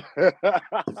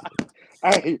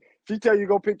 Hey, she tell you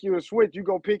go pick you a switch, you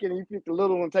go pick it and you pick the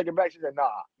little one and take it back. She said,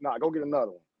 nah, go get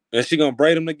another one. And she gonna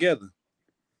braid them together.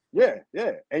 Yeah.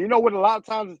 And you know what? A lot of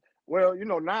times, well,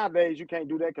 nowadays you can't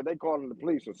do that because they calling the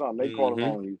police or something. They calling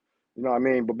on you. You know what I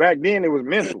mean? But back then it was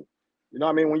mental. You know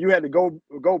what I mean? When you had to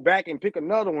go back and pick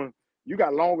another one, you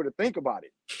got longer to think about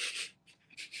it.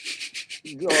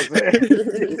 You know what I'm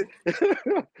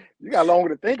saying? You got longer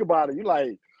to think about it. You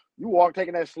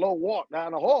taking that slow walk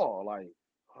down the hall, like,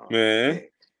 man.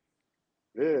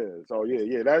 Yeah. So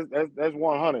yeah. That's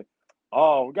 100.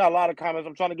 Oh, we got a lot of comments.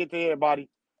 I'm trying to get to everybody.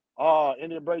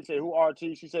 India Brazy said, who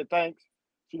RT? She said, thanks.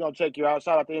 She gonna check you out.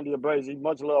 Shout out to India Brazy.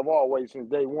 Much love always since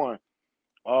day one.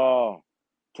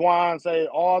 Twine say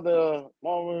all the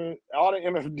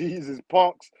MFDs is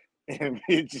punks and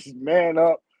bitches. Man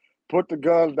up, put the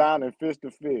guns down and fist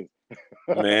to fist.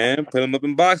 Man, put them up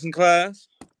in boxing class.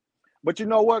 But you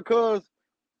know what, cuz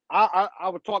I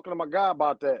was talking to my guy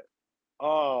about that.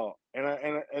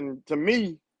 And to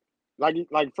me, like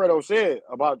Fredo said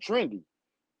about trendy.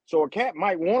 So a cat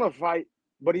might want to fight,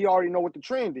 but he already know what the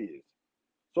trend is.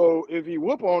 So if he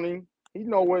whoop on him, he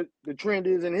know what the trend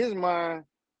is in his mind.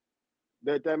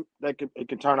 It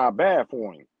can turn out bad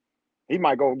for him. He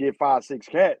might go get 5-6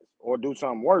 cats or do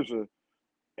something worse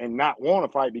and not want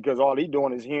to fight because all he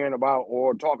doing is hearing about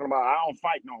or talking about, I don't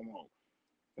fight no more.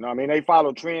 You know what I mean? They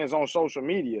follow trends on social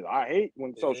media. I hate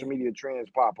when social media trends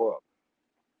pop up.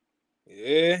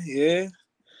 Yeah.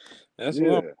 That's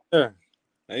what I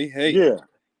hate.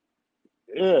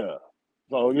 Yeah.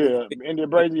 So yeah, India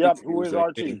Brazy, yep. Who is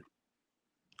RT?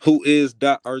 Who is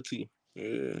 .RT?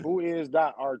 Yeah. Who is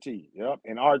 .RT? Yep.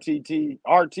 And RT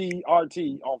on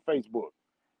Facebook.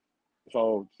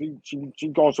 So she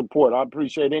gonna support. I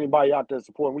appreciate anybody out there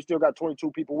supporting. We still got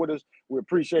 22 people with us. We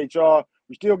appreciate y'all.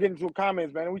 We still getting to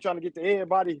comments, man. We trying to get to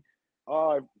everybody.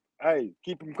 Hey,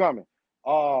 keep them coming.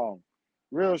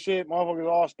 Real shit, motherfuckers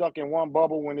all stuck in one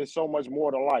bubble when there's so much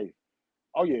more to life.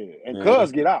 Oh yeah, and Mhm.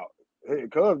 Cuz get out. Hey,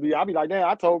 I be like, damn.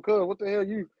 I told Cuz, what the hell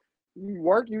you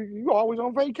work? You always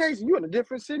on vacation. You in a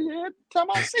different city every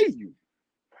time I see you.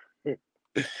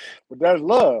 But that's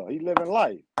love. He living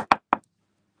life.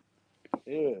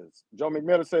 Yes. Joe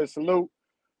McMillan says salute.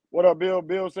 What up, Bill?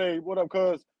 Bill say, what up,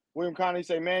 cuz? William Conley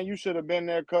say, man, you should have been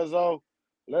there, cuz.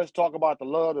 Let's talk about the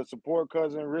love, the support,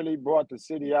 cousin. Really brought the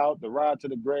city out. The ride to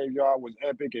the graveyard was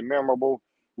epic and memorable.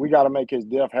 We got to make his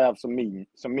death have some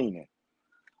meaning.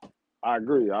 I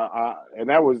agree. And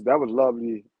that was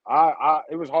lovely.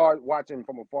 It was hard watching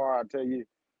from afar. I tell you,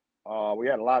 we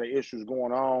had a lot of issues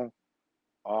going on.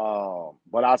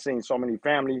 But I seen so many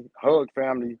hug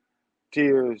family,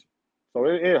 tears. So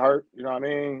it hurt, you know what I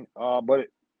mean? But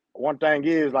one thing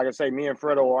is, like I say, me and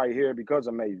Fredo are right here because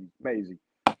of Mazzie.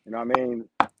 You know what I mean?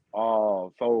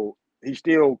 So he's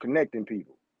still connecting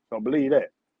people. So believe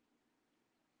that.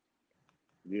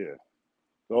 Yeah.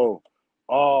 So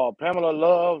Pamela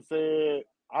Love said,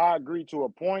 I agree to a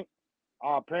point.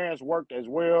 Our parents worked as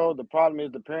well. The problem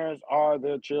is the parents are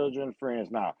their children's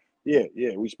friends now.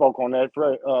 Yeah, we spoke on that.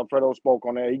 Fredo spoke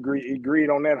on that. He agreed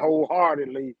on that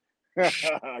wholeheartedly.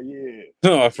 Yeah.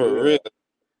 No, for real.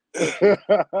 Yeah.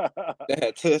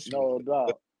 That touched me. No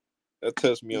doubt. That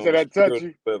touched me You on said the that touched spiritual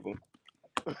you? level.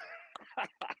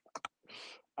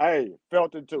 Hey,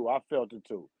 felt it too. I felt it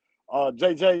too.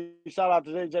 JJ, shout out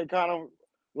to JJ Connor.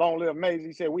 Long live Mazzie.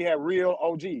 He said we have real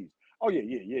OGs. Oh yeah.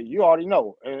 You already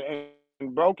know.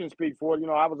 And bro can speak for it. You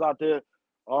know, I was out there.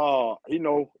 He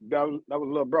know that was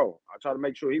little bro. I tried to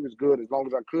make sure he was good as long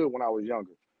as I could when I was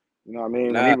younger. You know what I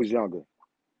mean? When he was younger.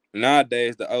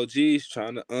 Nowadays, the OGs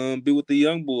trying to be with the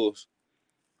young bulls.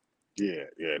 Yeah,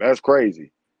 that's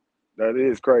crazy. That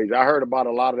is crazy. I heard about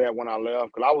a lot of that when I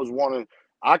left because I was wanting.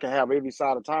 I can have every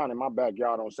side of town in my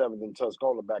backyard on 7th and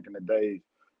Tuscola back in the days.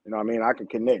 You know what I mean? I can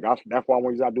connect. That's why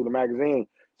when I do the magazine,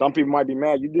 some people might be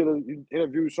mad. You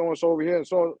interviewed so and so over here, and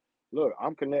so look,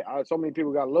 I'm connect. So many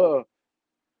people got love.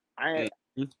 Mhm.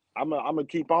 I'm gonna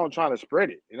keep on trying to spread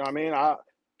it. You know what I mean?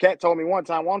 Kat told me one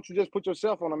time, why don't you just put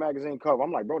yourself on a magazine cover?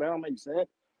 I'm like, bro, that don't make sense.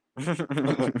 You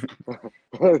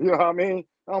know what I mean?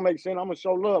 That don't make sense. I'm gonna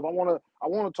show love. I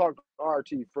wanna talk to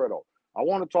RT Fredo. I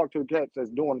want to talk to the cats that's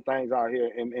doing things out here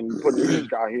and putting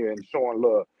music out here and showing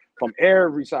love from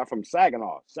every side, from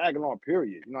Saginaw,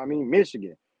 period. You know what I mean?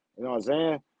 Michigan. You know what I'm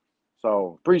saying?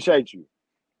 So appreciate you.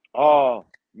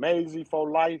 Mazzie for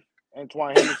life.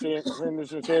 Antoine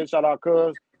Henderson said, shout out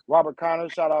cuz. Robert Connor,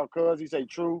 shout out cuz. He say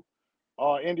true.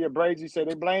 India Brady said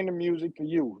they blame the music for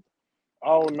youth.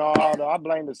 Oh no, I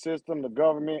blame the system, the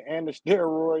government, and the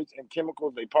steroids and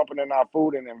chemicals they pumping in our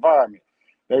food and environment.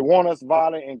 They want us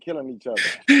violent and killing each other.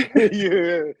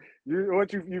 Yeah,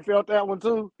 you felt that one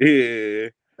too? Yeah,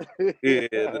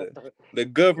 the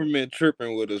government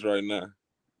tripping with us right now.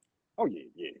 Oh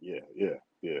yeah.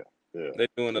 They're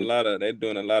doing a lot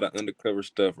of undercover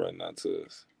stuff right now to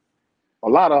us. A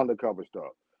lot of undercover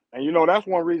stuff. And you know, that's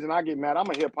one reason I get mad. I'm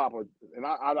a hip hopper, and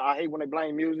I hate when they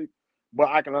blame music, but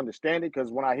I can understand it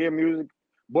because when I hear music,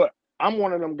 but I'm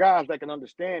one of them guys that can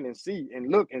understand and see and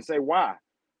look and say why.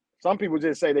 Some people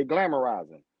just say they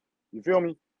glamorizing. You feel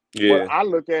me? But Yeah, I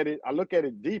look at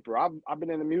it deeper. I've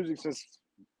been in the music since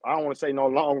I don't want to say no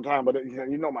long time, but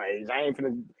you know my age. I ain't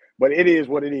finna, but it is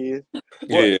what it is. But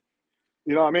yeah.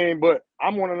 you know what I mean? But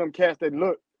I'm one of them cats that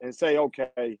look and say,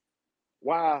 okay,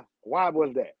 why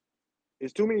was that?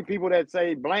 It's too many people that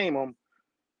say blame them.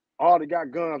 Oh, they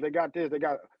got guns, they got this, they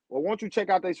got. Well, once you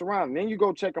check out their surroundings, then you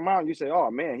go check them out and you say,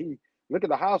 oh man, he look at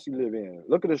the house he live in,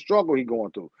 look at the struggle he going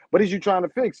through. But is you trying to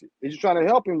fix it? Is you trying to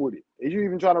help him with it? Is you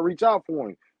even trying to reach out for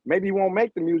him? Maybe he won't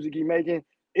make the music he making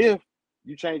if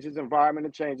you change his environment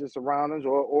and change his surroundings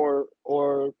or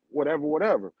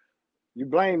whatever. You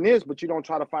blame this, but you don't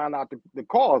try to find out the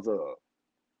cause of.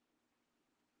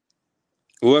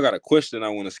 Well, I got a question I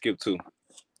want to skip to.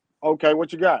 Okay,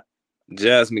 what you got?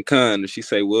 Jasmine Khan, she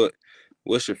say,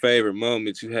 what's your favorite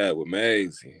moment you had with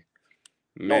Mazzie?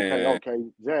 Man. Okay,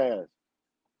 Jazz.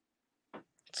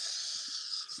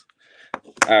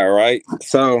 All right.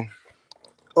 So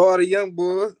all the young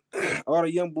bulls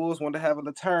want to have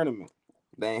a tournament.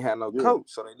 They ain't have no coach,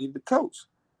 so they need the coach.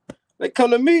 They come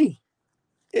to me.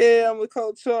 Yeah, I'm a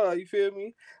coach y'all. You feel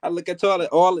me? I look at y'all,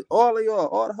 all of y'all,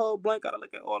 all the whole blank. I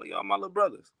look at all of y'all, my little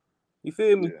brothers. You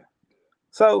feel me? Yeah.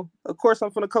 So of course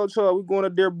I'm finna coach y'all. We going to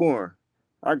Dearborn.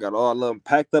 I got all of them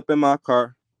packed up in my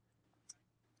car.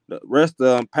 The rest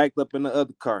of them packed up in the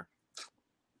other car.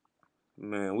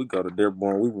 Man, we go to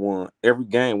Dearborn. We won every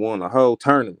game, won the whole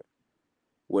tournament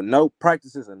with no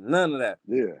practices and none of that.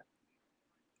 Yeah.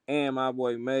 And my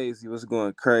boy Mazzie was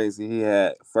going crazy. He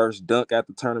had first dunk at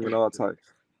the tournament, all types.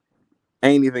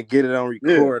 Ain't even get it on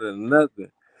Yeah. record or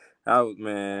nothing.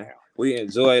 Man, we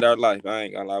enjoyed our life. I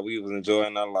ain't gonna lie, we was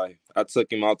enjoying our life. I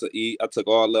took him out to eat. I took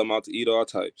all of them out to eat, all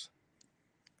types.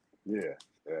 Yeah.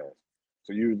 Yeah.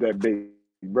 So you was that big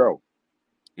bro.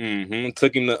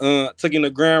 Took him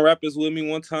to Grand Rapids with me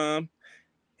one time.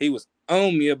 He was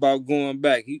on me about going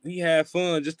back. He had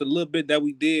fun just a little bit that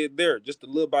we did there, just a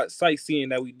little bit sightseeing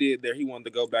that we did there. He wanted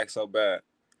to go back so bad.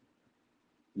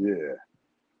 Yeah.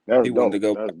 That's He wanted to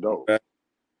dope. go That's back so dope. bad.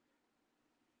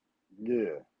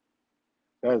 Yeah.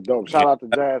 That's dope. Yeah. Shout out to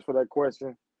Jazz for that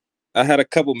question. I had a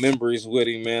couple memories with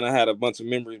him, man. I had a bunch of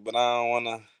memories, but I don't want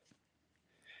to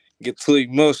get too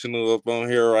emotional up on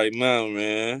here right now,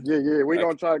 man. Yeah. We I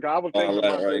gonna can't try. I was all thinking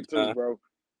that about right that too, now. bro.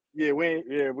 Yeah,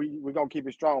 we gonna keep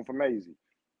it strong for Mazzie.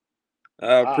 I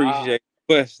I appreciate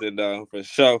the question, though, for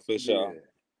sure, for yeah. sure.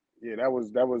 Yeah, that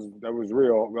was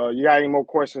real. You got any more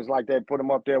questions like that? Put them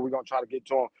up there. We're gonna try to get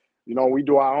to them. You know, we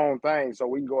do our own thing, so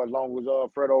we can go as long as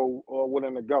Fredo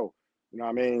willing to go. You know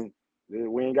what I mean?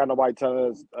 We ain't got nobody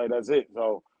telling us that's it.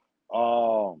 So,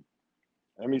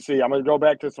 let me see. I'm gonna go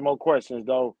back to some more questions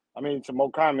though. I mean, some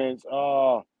more comments.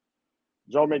 Joe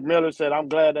McMiller said, "I'm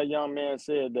glad that young man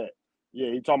said that."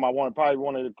 Yeah, he talking about probably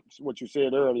one of what you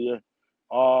said earlier.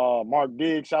 Mark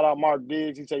Diggs, shout out Mark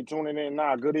Diggs. He say tuning in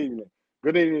now. Good evening.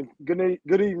 Good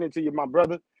evening to you, my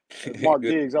brother. It's Mark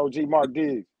Good Diggs, OG Mark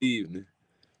Diggs. evening.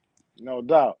 No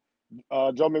doubt.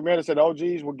 Joe McMahon said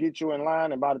OGs will get you in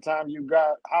line, and by the time you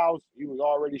got house, you was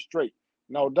already straight.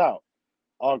 No doubt.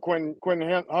 Quentin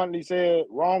Huntley said,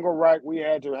 wrong or right, we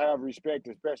had to have respect,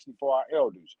 especially for our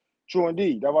elders. True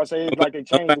indeed. That's why I say it's No, like they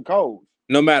no, changed the codes.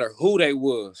 no matter who they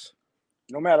was.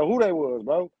 No matter who they was,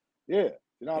 bro. Yeah.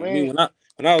 You know what I Me, mean?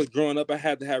 when I was growing up, I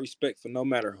had to have respect for no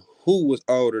matter who was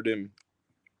older than me.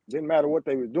 Didn't matter what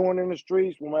they was doing in the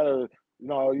streets. No matter,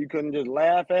 you couldn't just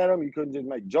laugh at them. You couldn't just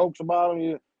make jokes about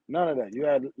them. None of that. You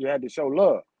had to show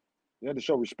love. You had to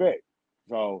show respect.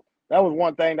 So that was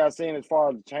one thing that I seen as far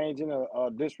as changing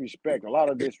disrespect, a lot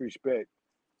of disrespect.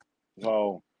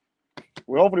 So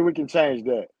hopefully we can change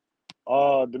that.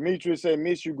 Demetrius said,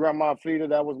 "Miss you, Grandma Frida.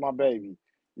 That was my baby."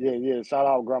 Yeah. Shout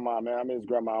out, Grandma, man. I miss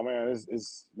Grandma, man.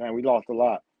 It's man, we lost a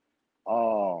lot.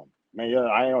 Man, yeah,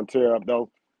 I ain't gonna tear up though.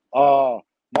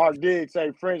 Mark Diggs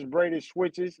say French braided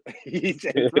switches. He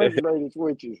said French braided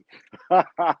switches.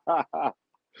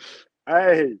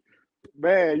 Hey,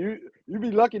 man, you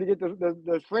be lucky to get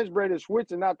the French braided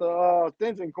switch and not the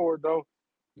extension cord though.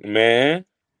 Man.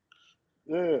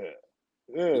 Yeah.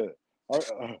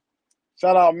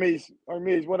 Shout out Meese. Hey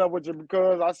Meese, what up with you?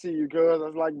 Cuz I see you, cuz.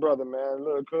 That's like brother, man.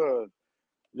 Little cuz.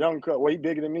 Young cuz. Well, he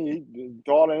bigger than me. He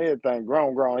taller than everything.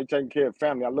 Grown. He taking care of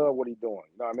family. I love what he doing.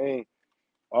 You know what I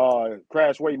mean?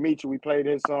 Crash Way Meet You. We played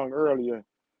his song earlier.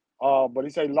 But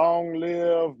he say, "Long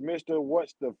live Mr.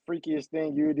 What's the freakiest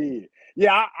thing you did?"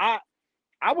 Yeah,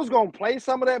 I was gonna play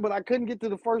some of that, but I couldn't get to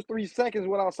the first 3 seconds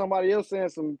without somebody else saying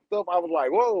some stuff. I was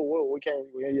like, "Whoa, we can't.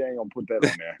 You ain't gonna put that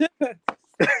on there."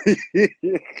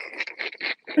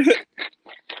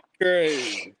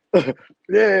 Crazy.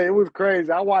 Yeah, it was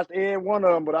crazy. I watched every one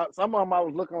of them, but some of them I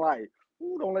was looking like,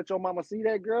 "Ooh, don't let your mama see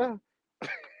that, girl."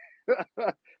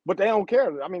 But they don't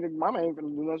care. I mean, the mama ain't gonna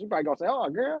do nothing. She probably gonna say, "Oh,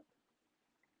 girl."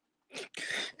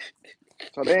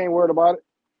 So they ain't worried about it.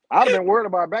 I'd have been worried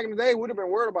about it. Back in the day, would have been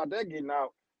worried about that getting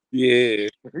out. Yeah.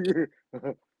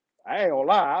 I ain't gonna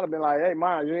lie. I'd have been like, "Hey,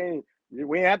 mom,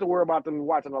 we ain't have to worry about them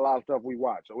watching a lot of stuff we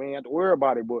watch. So we ain't have to worry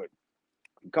about it." But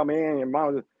you come in and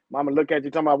mama look at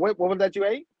you talking about, what was that you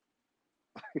ate?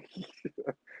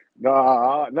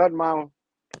 Nah, nothing, mama.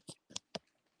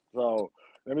 So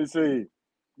let me see.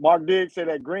 Mark Diggs said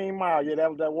that Green Mile. Yeah, that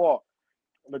was that walk.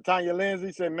 Latanya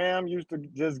Lindsay said, "Ma'am used to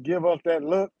just give us that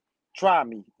look, try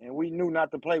me, and we knew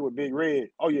not to play with Big Red."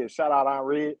 Oh yeah, shout out Aunt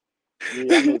Red.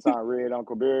 Yeah, I miss Aunt Red,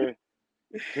 Uncle Barry,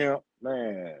 Pimp.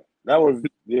 Man, that was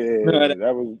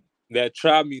That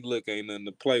try me look ain't nothing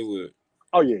to play with.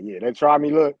 Oh yeah, that try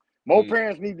me look. More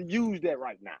parents need to use that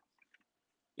right now.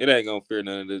 It ain't gonna fear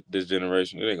none of this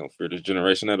generation. It ain't gonna fear this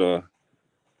generation at all.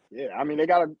 Yeah, I mean they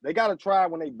gotta try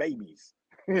when they babies.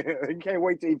 You can't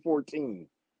wait till he's 14.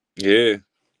 Yeah.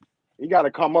 He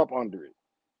gotta come up under it.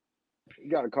 You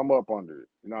got to come up under it.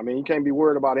 You know what I mean? You can't be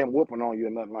worried about him whooping on you or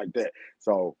nothing like that.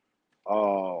 So,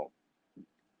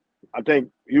 I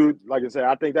think like I said,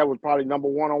 I think that was probably number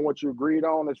one on what you agreed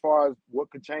on as far as what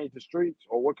could change the streets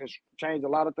or what can change a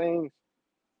lot of things.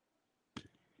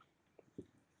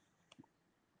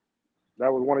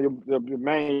 That was one of the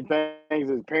main things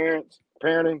as parents.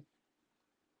 parenting.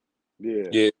 Yeah.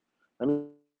 Yeah. I mean,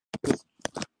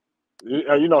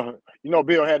 you know,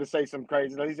 Bill had to say something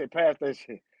crazy. He said, "Pass that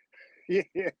shit." Yeah.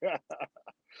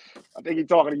 I think he's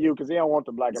talking to you because he don't want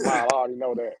the black and mild. I already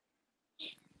know that.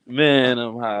 Man,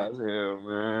 I'm high as hell,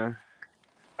 man.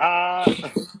 Ah,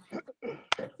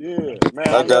 yeah, man.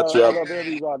 I got you. I love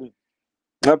everybody.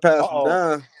 I passed it Uh-oh.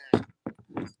 down.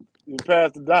 You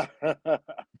passed it down. Passed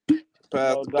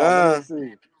No it doubt. Let me down.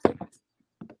 see.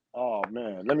 Oh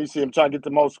man. Let me see. I'm trying to get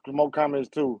the most more comments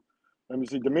too. Let me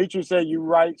see. Dimitri said you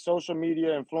right. Social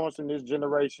media influencing this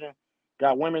generation.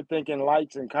 Got women thinking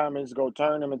likes and comments go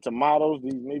turn them into models.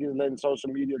 These niggas letting social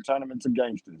media turn them into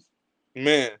gangsters.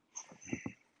 Man.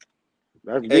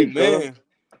 That's deep, cuz. Amen.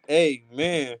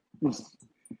 Amen.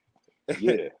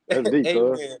 Yeah, that's deep,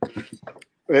 cuz. Amen.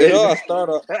 It all Amen.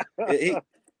 started.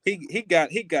 He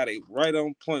got it right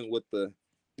on point with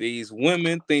these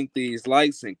women think these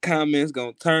likes and comments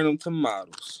gonna turn them to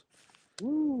models,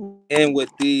 Woo. and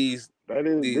with these That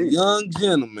is deep. young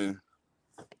gentlemen,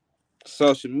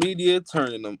 social media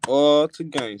turning them all to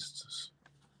gangsters.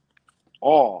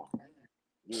 Oh,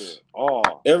 yeah.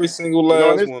 Oh. Every single You know,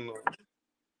 and last one of them.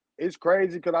 it's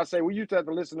crazy because I say we used to have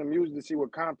to listen to music to see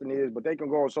what Compton is, but they can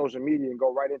go on social media and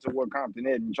go right into what Compton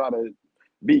is and try to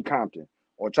be Compton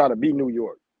or try to be New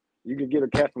York. You could get a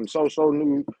cat from so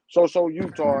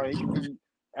Utah, and he could be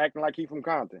acting like he from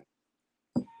Compton.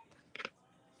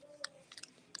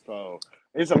 So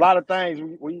it's a lot of things.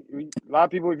 We a lot of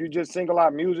people, if you just single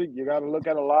out music, you got to look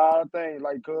at a lot of things.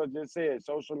 Like Cuz just said,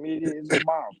 social media is a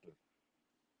monster.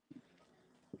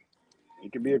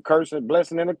 It could be a curse, a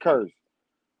blessing, and a curse.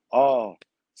 Oh,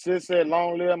 sis said,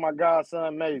 "Long live my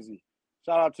godson, Mazzie."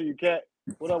 Shout out to you, Cat.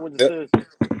 What up with the Yep. sis?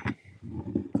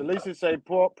 Talisa say,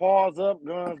 "Paws up,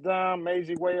 guns down,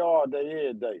 Mazzie way all day,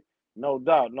 every day." No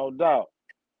doubt, no doubt.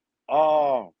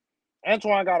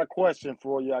 Antoine got a question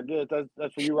for you. I guess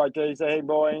that's for you right there. He said, "Hey,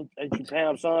 bro, ain't you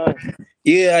Pam's son?"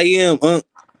 Yeah, I am.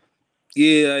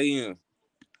 Yeah, I am.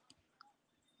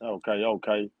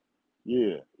 Okay.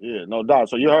 Yeah, no doubt.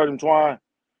 So you heard him, Twine.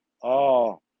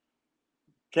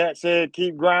 Cat said,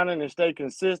 "Keep grinding and stay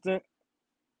consistent."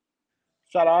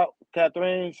 Shout out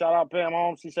Catherine. Shout out Pam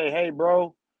Holmes. She say, "Hey,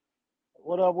 bro,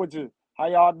 what up with you? How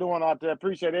y'all doing out there?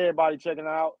 Appreciate everybody checking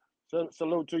out.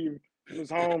 Salute to you,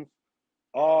 Miss Holmes.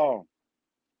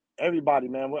 Everybody,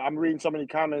 man. I'm reading so many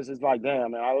comments. It's like,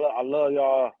 damn, man. I love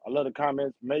y'all. I love the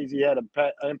comments. Mazzie had an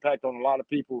impact on a lot of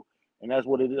people, and that's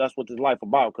what it is. That's what this life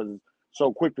about. Because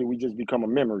so quickly we just become a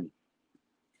memory.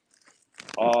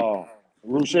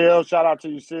 Rochelle, shout out to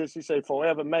you, sis. She say,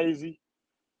 "Forever Mazzie."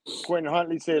 Quentin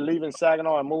Huntley said, "Leaving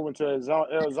Saginaw and moving to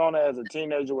Arizona as a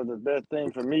teenager was the best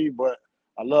thing for me, but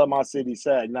I love my city,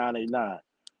 Sag 989."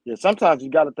 Yeah, sometimes you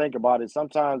got to think about it.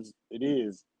 Sometimes it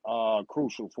is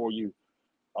crucial for you.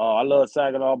 I love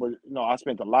Saginaw, but I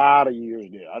spent a lot of years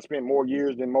there. I spent more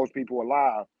years than most people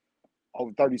alive,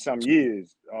 over 30-some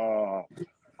years.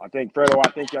 I think, Fredo,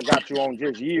 I think I got you on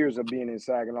just years of being in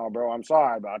Saginaw, bro. I'm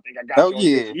sorry, but I think I got Oh you on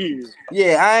just yeah. years.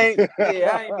 Yeah, I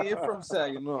ain't even from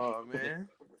Saginaw, man.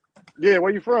 Yeah,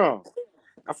 where you from?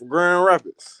 I'm from Grand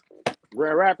Rapids.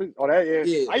 Grand Rapids? Oh, that yeah.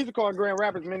 Yeah. I used to call it Grand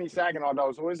Rapids mini Saginaw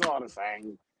though, so it's all the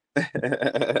same.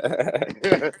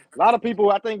 A lot of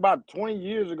people, I think about 20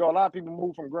 years ago, a lot of people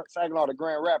moved from Saginaw to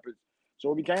Grand Rapids.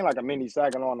 So it became like a mini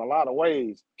Saginaw in a lot of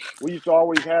ways. We used to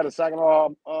always have a Saginaw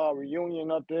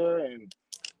reunion up there, and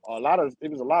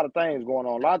it was a lot of things going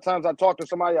on. A lot of times I talk to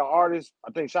somebody, an artist.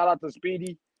 I think shout out to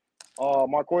Speedy,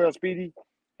 Marquell Speedy.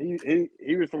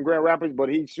 He was from Grand Rapids, but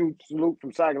he salute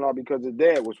from Saginaw because his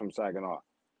dad was from Saginaw.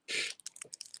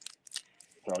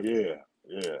 So yeah.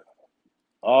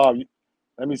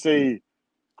 Let me see.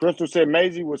 Crystal said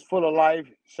Mazzie was full of life.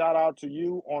 Shout out to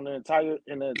you on the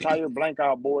entire Blank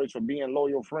Out Boys for being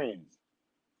loyal friends.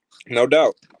 No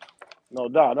doubt. No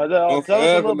doubt. Now, I'll tell us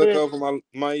a forever little look bit. over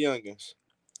my youngins.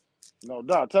 No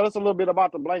doubt. Tell us a little bit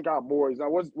about the Blank Out Boys. Now,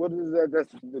 what is that?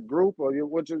 That's the group, or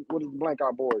what is the Blank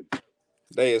Out Boys?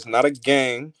 They is not a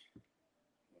gang.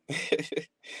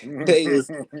 they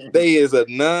is a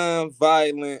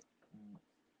non-violent.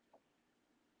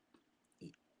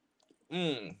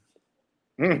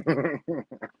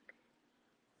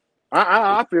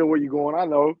 I feel where you're going. I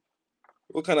know.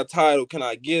 What kind of title can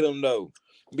I get them though?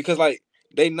 Because like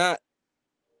they not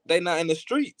in the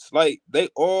streets. Like they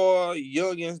all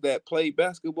youngins that play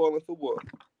basketball and football.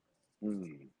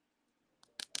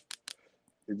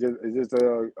 It's just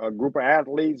a group of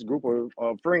athletes, group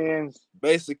of friends.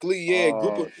 Basically,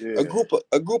 yeah, Yeah.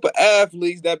 a group of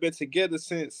athletes that been together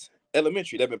since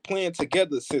elementary. They've been playing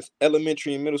together since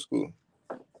elementary and middle school,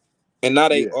 and now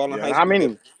they all in high How school.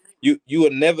 many? You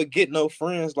will never get no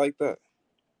friends like that.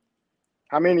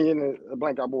 How many in the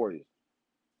blank out boys?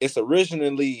 It's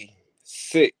originally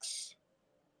 6,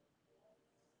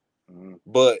 Mm-hmm.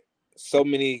 but so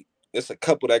many. It's a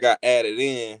couple that got added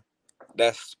in.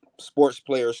 That's sports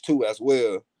players too as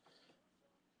well.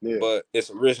 Yeah. But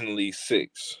it's originally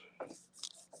 6.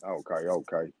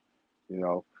 Okay. You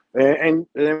know, and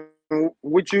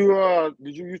what you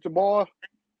did you used to ball?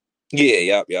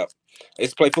 Yeah, yep. I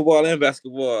used to play football and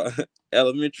basketball,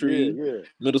 elementary, Yeah.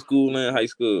 middle school, and high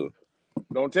school.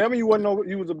 Don't tell me you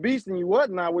was a beast and you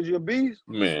wasn't. Now was you a beast?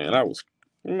 Man, I was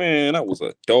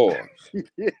a dog.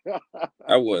 Yeah.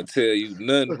 I wouldn't tell you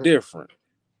nothing different.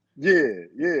 Yeah.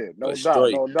 A No doubt,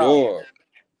 straight no doubt. dog.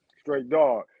 Straight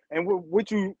dog. And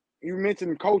what you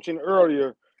mentioned coaching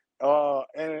earlier,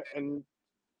 and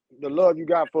the love you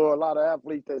got for a lot of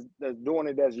athletes that's doing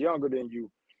it that's younger than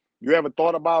you. You ever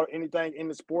thought about anything in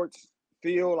the sports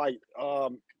field, like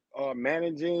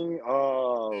managing,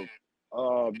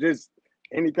 just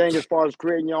anything as far as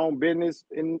creating your own business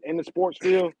in the sports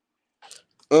field?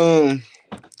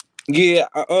 Yeah,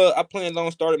 I planned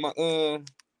on starting my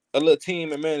a little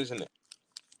team and managing it.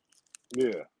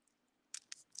 Yeah.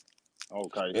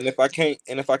 Okay. And if I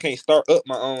can't start up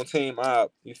my own team,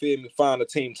 you feel me, find a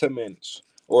team to manage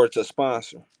or to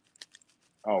sponsor.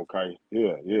 Okay.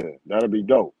 Yeah. That'll be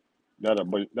dope. That'll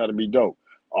be dope.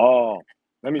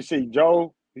 Let me see,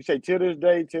 Joe. You say to this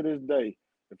day.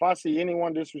 If I see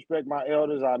anyone disrespect my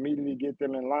elders, I immediately get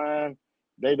them in line.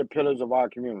 They the pillars of our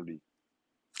community.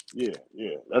 Yeah.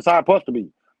 That's how it's supposed to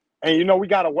be. And we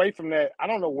got away from that. I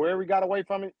don't know where we got away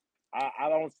from it. I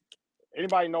don't.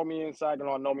 Anybody know me in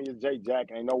Saginaw know me as J Jack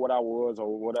and they know what I was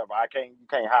or whatever. You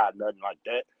can't hide nothing like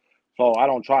that. So I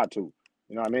don't try to.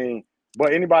 You know what I mean?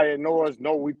 But anybody that knows us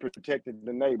know we protected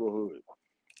the neighborhood.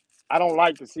 I don't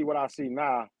like to see what I see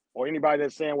now, or anybody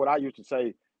that's saying what I used to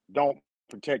say, don't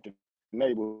protect the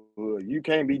neighborhood. You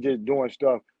can't be just doing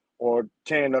stuff or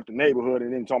tearing up the neighborhood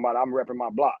and then talking about I'm repping my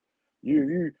block.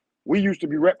 We used to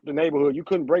be repping the neighborhood. You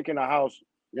couldn't break in the house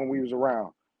when we was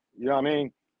around. You know what I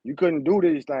mean? You couldn't do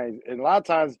these things. And a lot of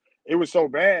times it was so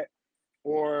bad,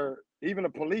 or even the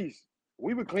police,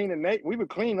 we would clean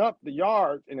up the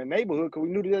yards in the neighborhood because we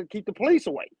knew to keep the police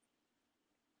away.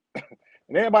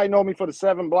 And everybody know me for the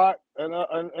 7th block and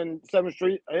 7th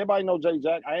Street. Everybody know J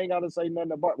Jack. I ain't got to say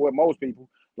nothing about most people.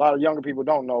 A lot of younger people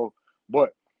don't know. But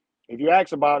if you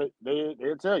ask about it,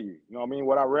 they'll tell you. You know what I mean?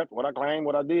 What I rep, what I claim,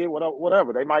 what I did,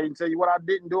 whatever. They might even tell you what I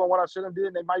didn't do and what I shouldn't have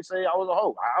did. They might say I was a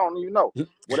hoe. I don't even know.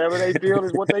 Whatever they feel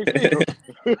is what they feel.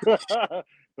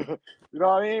 You know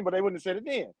what I mean? But they wouldn't have said it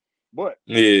then. But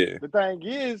Yeah. the thing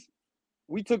is,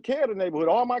 we took care of the neighborhood.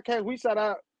 All my cats, we sat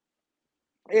out.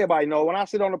 Everybody know when I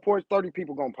sit on the porch, 30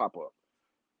 people gonna pop up.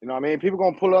 You know what I mean? People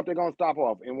gonna pull up, they're gonna stop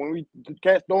off. And when we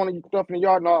cats throwing stuff in the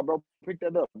yard, no, bro, pick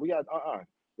that up. We got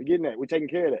we getting that. We taking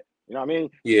care of that. You know what I mean?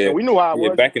 Yeah. And we knew how it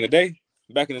was. Back in the day,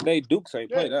 Dukes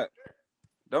ain't play that.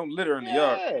 Don't litter in the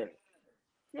yard.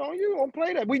 You don't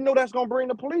play that. We know that's gonna bring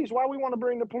the police. Why we want to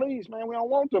bring the police, man? We don't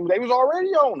want them. They was already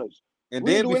on us. And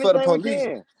we then do before the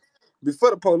anything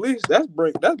police, that's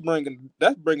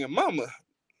bringing mama.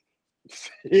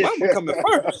 Mama coming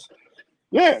first.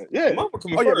 Yeah. Mama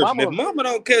coming Oh yeah, first. And if mama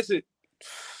don't catch it,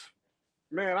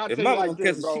 man, I if tell you mama like don't this,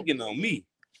 catch it, bro. she getting on me.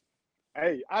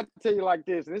 Hey, I tell you like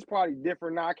this, and it's probably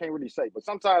different now. I can't really say, but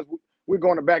sometimes we're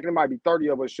going to back, and there might be 30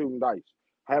 of us shooting dice,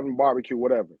 having barbecue,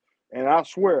 whatever. And I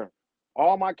swear,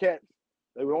 all my cats,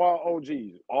 they were all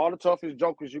OGs, all the toughest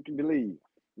jokers you can believe.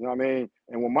 You know what I mean?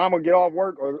 And when mama get off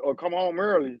work or come home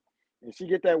early, and she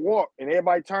get that walk, and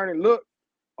everybody turn and look,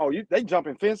 they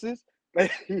jumping fences.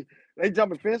 They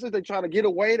jumping fences. They trying to get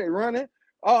away. They running.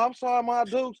 Oh, I'm sorry, my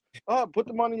dukes. Put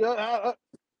the money up.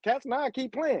 Cats and I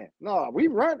keep playing. No, we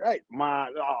run. Hey, man.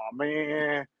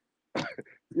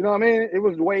 You know what I mean? It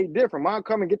was way different. Mom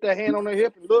come and get that hand on their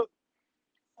hip and look.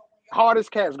 Hardest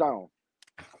cat's gone.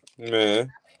 Man.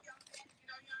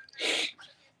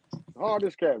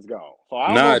 Hardest cat's gone. So I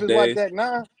don't know if it's like that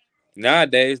now.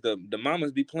 Nowadays, the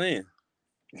mamas be playing.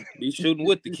 Be shooting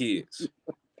with the kids.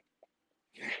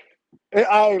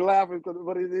 I ain't laughing,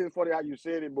 but it is funny how you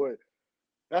said it, but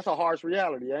that's a harsh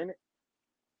reality, ain't it?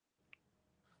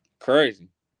 Crazy.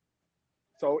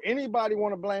 So anybody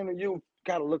want to blame the youth,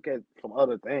 got to look at some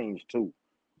other things too.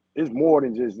 It's more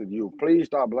than just the youth. Please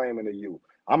stop blaming the youth.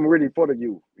 I'm really for the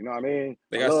youth. You know what I mean?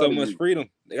 They got so much freedom.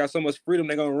 They got so much freedom.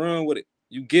 They're going to run with it.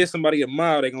 You give somebody a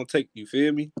mile, they're going to take, you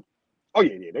feel me? Oh,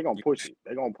 yeah. They're going to push it.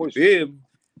 They're going to push it.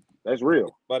 That's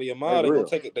real. Somebody a mile, they're going to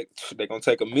take it. They're going to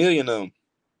take 1,000,000 of them.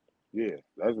 Yeah,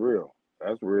 that's real.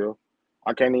 That's real.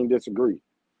 I can't even disagree.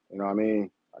 You know what I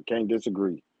mean? I can't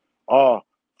disagree.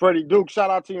 Freddie Duke,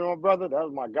 shout out to you, my brother. That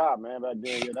was my guy, man, back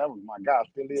then. Yeah, that was my guy.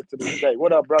 Still live to this day.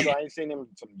 What up, brother? I ain't seen him in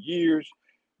some years,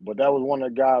 but that was one of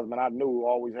the guys, man, I knew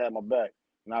always had my back.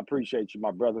 And I appreciate you,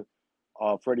 my brother,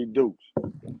 Freddie Dukes.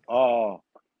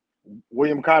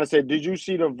 William Connor said, did you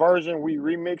see the version we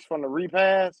remixed from the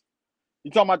repass?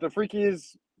 You talking about the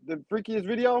freakiest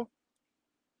video?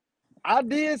 I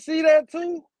did see that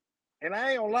too. And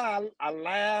I ain't gonna lie, I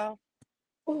laughed,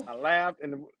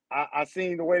 and I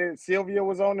seen the way that Sylvia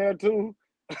was on there too.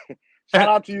 Shout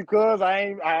out to you, cuz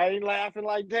I ain't laughing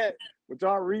like that. But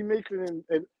y'all remixing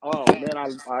and oh man,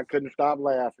 I couldn't stop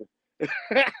laughing.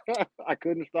 I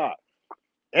couldn't stop.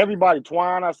 Everybody,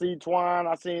 Twine, I seen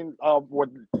what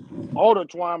older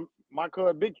Twine, my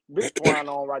cuz big Twine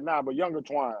on right now, but younger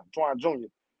Twine Jr.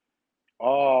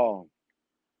 Oh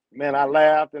man, I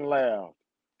laughed and laughed.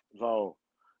 So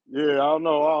yeah, I don't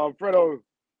know. Fredo,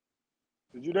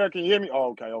 did you there? Can you hear me?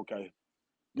 Oh, okay.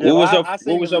 Yeah, I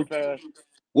seen the repass.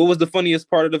 What was the funniest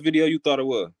part of the video you thought it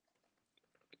was?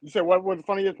 You said what was the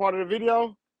funniest part of the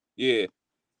video? Yeah.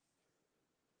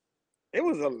 It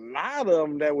was a lot of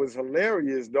them that was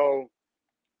hilarious, though.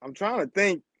 I'm trying to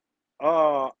think.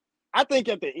 I think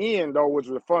at the end, though, was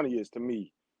the funniest to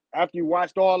me. After you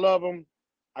watched all of them,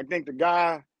 I think the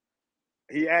guy,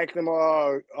 he asked him,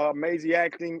 Mazzie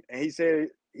asked him, and he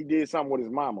said he did something with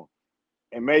his mama.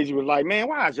 And Mazzie was like, man,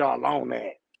 why is y'all on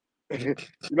that? You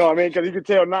know what I mean? Because you could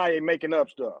tell now they making up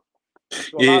stuff.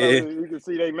 So a lot of it, you can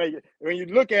see they make it. When you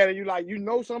look at it, you like, you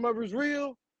know some of it's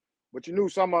real, but you knew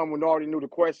some of them already knew the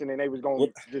question and they was going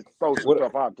to just throw some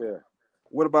stuff out there.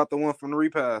 What about the one from the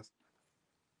repass?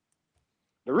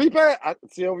 The repass?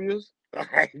 Sylvia's?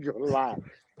 I ain't going to lie.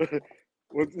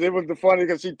 It was the funny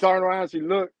because she turned around, she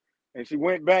looked, and she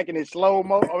went back and it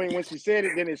slow-mo. I mean, when she said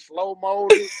it, then it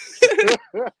slow-moed.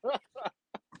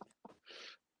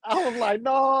 I was like,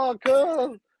 no,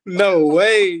 cuz. No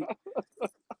way.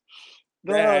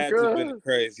 No, that had to have been the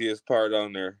craziest part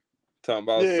on there. Talking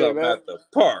about something at the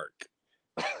park.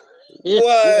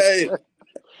 What?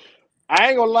 I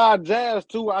ain't gonna lie, Jazz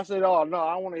too. I said, oh no,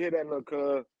 I want to hear that little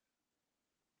cuz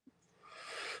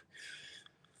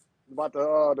about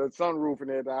the sunroof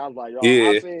and everything. I was like,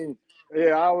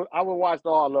 yo, I would watch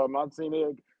all of them. I've seen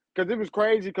it because it was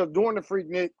crazy. Because during the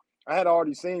Freaknik, I had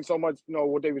already seen so much, you know,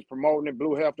 what they was promoting it.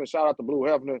 Blue Hefner, shout out to Blue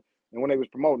Hefner, and when they was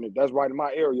promoting it, that's right in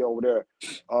my area over there.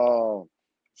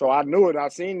 So I knew it. I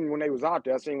seen when they was out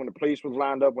there. I seen when the police was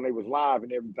lined up, when they was live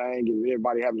and everything, and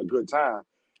everybody having a good time.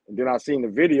 And then I seen the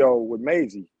video with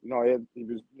Mazzie. You know, it was,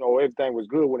 you know, everything was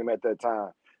good with him at that time.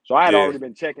 So I had already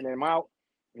been checking him out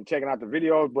and checking out the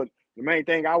videos. But the main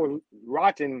thing I was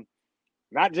watching,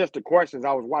 not just the questions,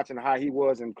 I was watching how he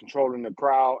was in controlling the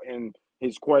crowd and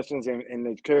his questions and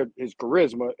his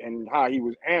charisma and how he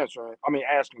was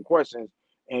asking questions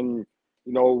and,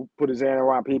 you know, put his hand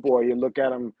around people or he'd look at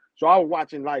them. So I was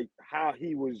watching like how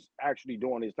he was actually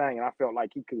doing his thing, and I felt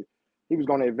like he was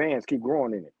going to advance, keep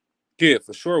growing in it. Yeah,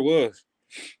 for sure was.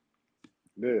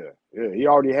 Yeah. He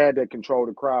already had that control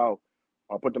the crowd.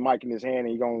 Put the mic in his hand,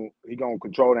 and he gonna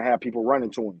control and have people running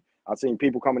to him. I seen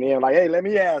people coming in like, "Hey, let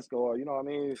me ask," or you know what I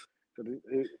mean?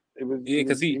 It was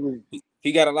because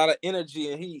he got a lot of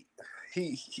energy, and he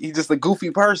just a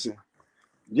goofy person.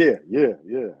 Yeah. Real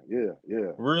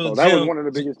so that was one of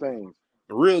the biggest things.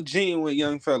 Real genuine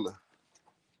young fella.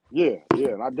 Yeah,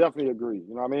 and I definitely agree.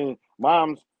 You know what I mean?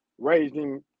 Moms raised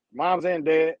him, moms and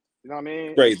dad. You know what I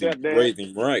mean? Raised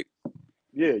him right.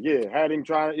 Yeah. Had him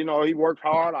trying. You know, he worked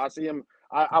hard. I see him.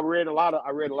 I read a lot.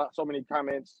 So many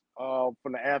comments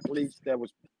from the athletes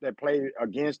that played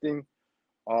against him,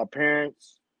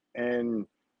 parents, and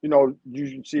you know,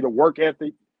 you see the work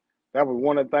ethic. That was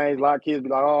one of the things. A lot of kids be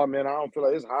like, "Oh man, I don't feel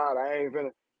like it's hard. I ain't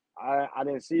finna." I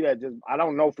didn't see that. Just I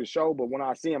don't know for sure, but when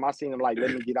I seen him like,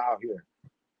 "Let me get out here."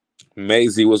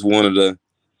 Mazzie was one of the.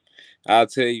 I'll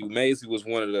tell you, Mazzie was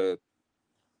one of the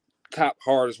top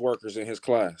hardest workers in his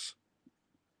class.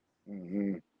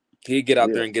 Mm-hmm. He'd get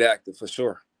out there and get active for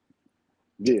sure.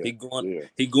 Yeah, he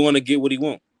going to get what he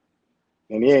want,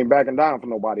 and he ain't backing down for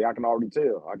nobody. I can already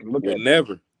tell. I can look at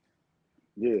never.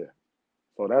 Yeah,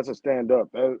 so that's a stand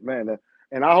up, man.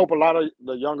 And I hope a lot of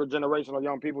the younger generation of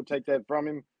young people take that from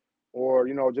him, or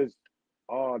you know, just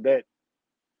that.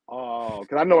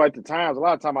 Because I know at the times, a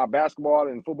lot of time our basketball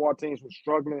and football teams were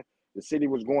struggling. The city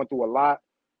was going through a lot.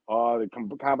 The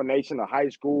combination of high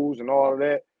schools and all of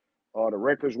that. The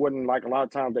records wasn't like a lot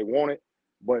of times they wanted,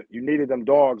 but you needed them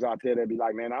dogs out there that be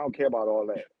like, man, I don't care about all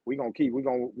that. We gonna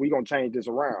change this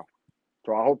around.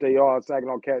 So I hope they all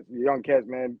Saginaw cats, young cats,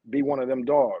 man, be one of them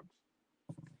dogs.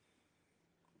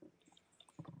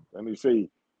 Let me see.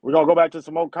 We're gonna go back to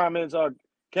some more comments.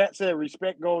 Cat said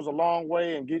respect goes a long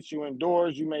way and gets you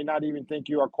indoors. You may not even think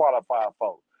you are qualified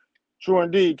for. True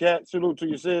indeed, Cat. Salute to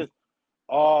you, sis.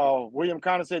 William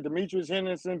Connor said Demetrius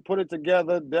Henderson put it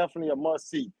together. Definitely a must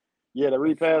see. Yeah, the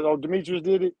repass. Oh, Demetrius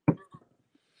did it.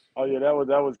 Oh yeah, that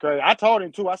was crazy. I told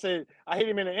him too. I said I hit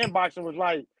him in the inbox and was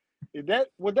like,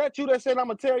 was that you that said I'm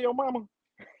gonna tell your mama?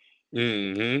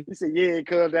 Mm-hmm. He said, yeah,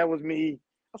 cuz that was me.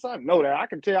 I said, I know that. I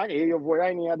can tell. I can hear your voice. I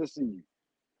ain't even have to see you.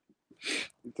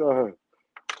 You tell her.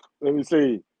 Let me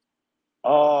see.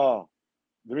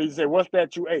 Demetrius said, what's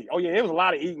that you ate? Oh yeah, there was a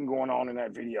lot of eating going on in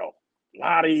that video. A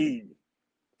lot of eating.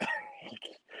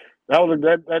 That was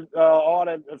all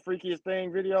that freakiest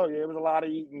thing video. Yeah, it was a lot of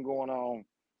eating going on.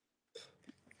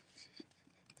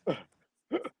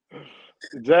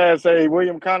 Jazz say,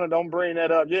 William Connor, don't bring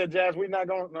that up. Yeah, Jazz, we not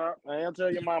gonna. No, I ain't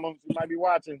tell your mama. She might be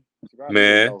watching.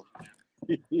 Man.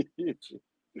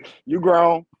 You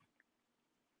grown.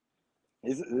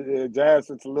 Jazz,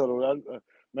 it's a little.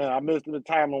 Man, I missed the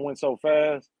time and went so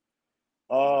fast.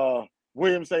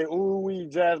 William say, ooh, we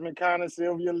Jasmine Connor,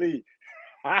 Sylvia Lee.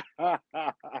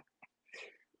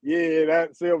 Yeah,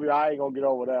 that Sylvia, I ain't gonna get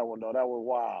over that one though. That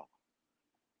was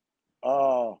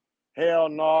wild. Hell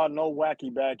no, no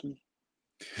wacky backy.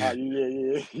 Yeah,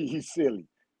 you silly.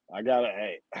 I gotta.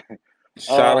 Hey.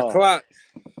 Shot o'clock.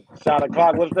 Shot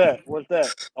o'clock. What's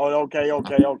that? Oh, okay. You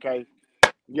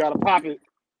gotta pop it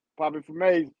for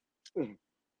Mazzie.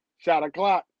 Shot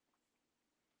o'clock.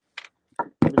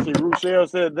 Let me see. Rochelle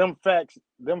said, them facts,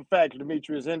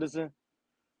 Demetrius Henderson.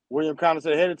 William Connor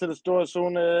said, headed to the store as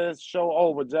soon as show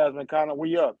over, Jasmine Connor.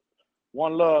 We up.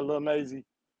 One love, little Mazzie.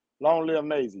 Long live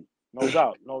Mazzie. No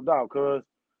doubt, cuz.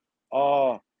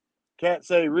 Cat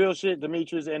say real shit,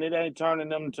 Demetrius, and it ain't turning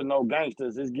them to no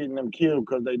gangsters. It's getting them killed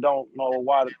because they don't know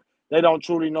why. They don't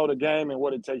truly know the game and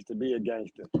what it takes to be a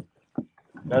gangster.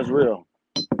 That's real.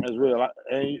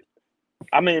 And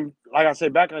I mean, like I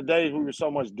said, back in the days, we were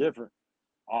so much different.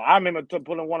 I remember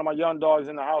putting one of my young dogs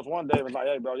in the house one day. It was like,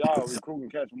 hey, bro, y'all recruiting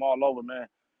cats from all over, man.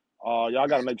 Y'all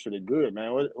got to make sure they're good,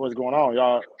 man. What's going on,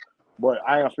 y'all? But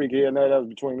I ain't gonna speak here and there. That was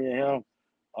between me and him.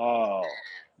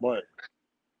 But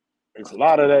it's a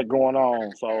lot of that going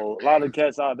on. So a lot of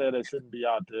cats out there that shouldn't be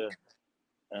out there.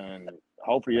 And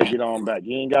hopefully they get on back.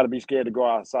 You ain't got to be scared to go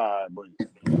outside, but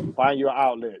find your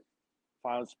outlet.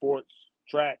 Find sports,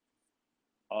 track.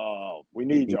 We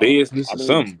need y'all. Business or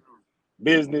something.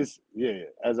 Business, yeah.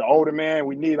 As an older man,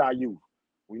 we need our youth.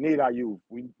 We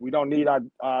don't need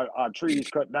our trees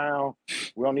cut down.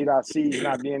 We don't need our seeds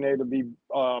not being able to be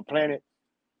planted.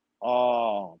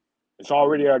 It's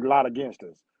already a lot against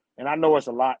us. And I know it's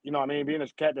a lot. You know what I mean? Being a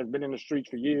cat that's been in the streets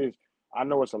for years, I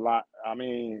know it's a lot. I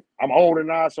mean, I'm older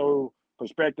now, so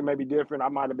perspective may be different. I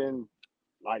might have been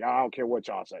like, I don't care what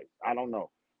y'all say. I don't know.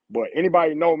 But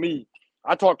anybody know me,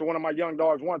 I talked to one of my young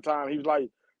dogs one time. He was like,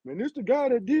 man, this the guy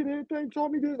that did everything,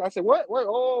 taught me this. I said, what?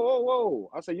 Whoa.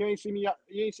 I said, you ain't see me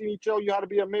tell you how to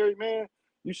be a married man?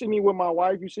 You see me with my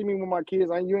wife, you see me with my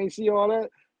kids, you ain't see all that?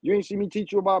 You ain't see me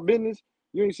teach you about business?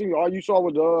 You ain't see me, all you saw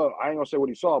was I ain't gonna say what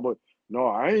he saw, but no,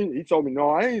 I ain't. He told me, no,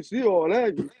 I ain't see all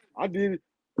that. I did it.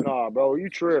 Nah, bro, you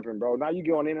tripping, bro. Now you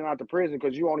going in and out the prison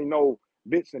because you only know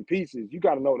bits and pieces. You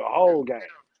got to know the whole game.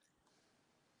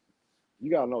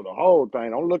 You got to know the whole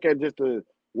thing. Don't look at just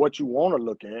what you want to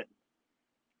look at.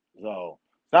 So,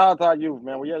 shout out to our youth,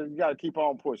 man. You got to keep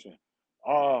on pushing.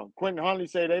 Quentin Huntley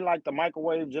say they like the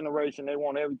microwave generation. They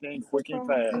want everything quick and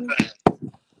fast.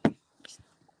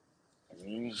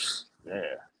 Yeah.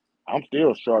 I'm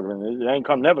still struggling. It ain't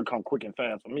never come quick and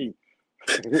fast for me.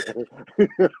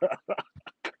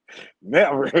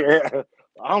 Never.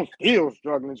 I'm still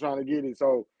struggling trying to get it.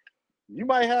 So you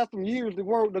might have some years to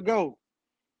work to go.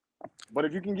 But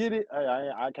if you can get it,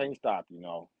 hey, I can't stop, you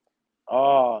know.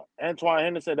 Antoine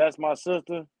Henderson said, that's my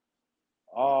sister.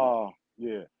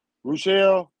 Yeah.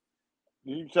 Rochelle,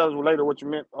 you tell us later what you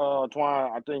meant,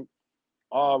 Twine. I think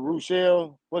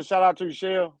Rochelle, shout out to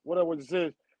Rochelle. What up with it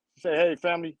says? She said, hey,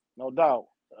 family, no doubt.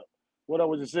 What up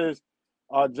with it says?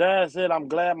 Jazz said, I'm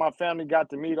glad my family got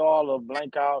to meet all of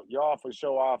blank out. Y'all for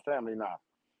sure our family now.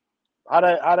 How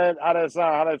that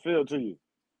sound? How that feel to you?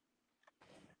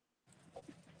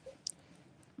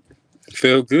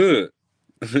 Feel good.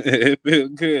 It feel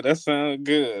good. That sound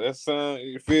good.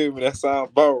 You feel me? That sound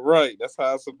about right. That's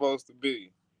how it's supposed to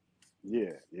be.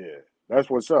 Yeah. That's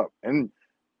what's up. And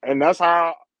that's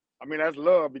how, I mean, that's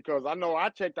love, because I know I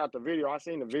checked out the video. I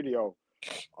seen the video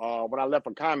when I left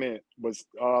a comment, but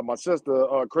my sister,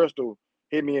 Crystal,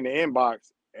 hit me in the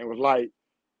inbox and was like,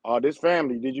 this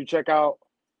family, did you check out,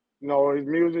 his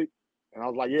music? And I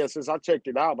was like, yeah, since I checked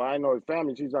it out, but I didn't know his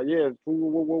family. She's like, yeah,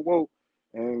 whoa.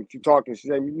 And she talking. She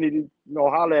said, "You need to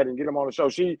holler at her and get him on the show."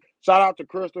 Shout out to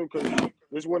Crystal because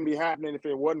this wouldn't be happening if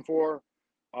it wasn't for her.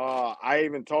 I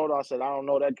even told her, I said, I don't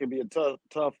know, that could be a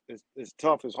tough. It's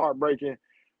tough. It's heartbreaking,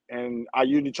 and I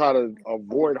usually try to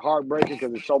avoid heartbreaking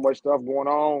because there's so much stuff going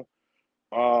on.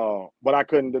 But I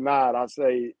couldn't deny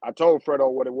it. I told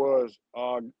Fredo what it was.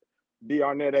 D.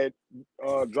 Arnett had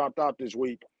dropped out this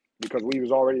week because we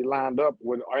was already lined up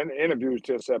with interviews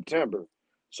till September,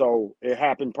 so it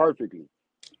happened perfectly.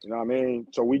 You know what I mean?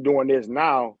 So we doing this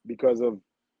now because of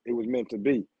it was meant to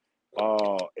be.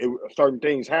 Certain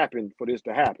things happened for this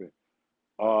to happen.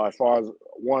 As far as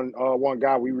one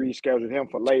guy, we rescheduled him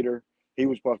for later. He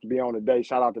was supposed to be on the day.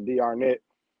 Shout out to D. Arnett.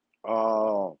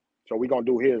 So we're gonna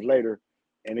do his later.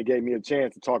 And it gave me a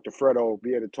chance to talk to Fredo,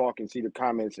 be able to talk and see the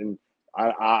comments. And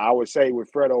I would say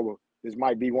with Fredo, this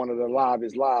might be one of the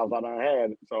livest lives I done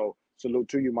had. So salute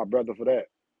to you, my brother, for that.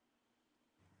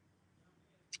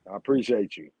 I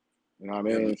appreciate you. You know what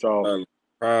I mean? So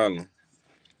problem.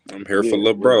 I'm here for yeah,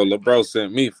 Lil Bro. Lil Bro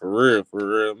sent me for real.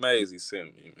 Mazzie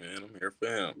sent me, man. I'm here for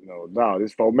him. No,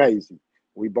 this for Mazzie.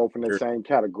 We both in the same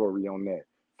category on that.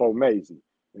 For Mazzie.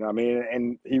 You know what I mean?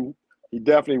 And he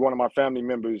definitely one of my family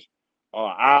members.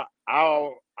 I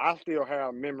still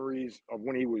have memories of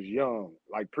when he was young,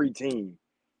 like preteen.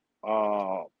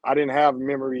 I didn't have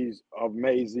memories of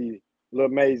Lil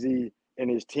Mazzie in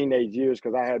his teenage years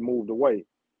because I had moved away.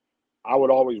 I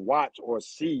would always watch or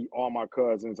see all my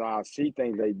cousins. I see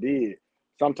things they did.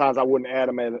 Sometimes I wouldn't add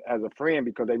them as a friend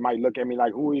because they might look at me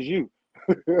like, "Who is you?"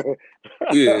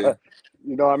 Yeah.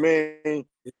 You know what I mean?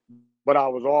 But I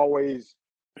was always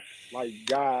like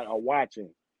God or watching.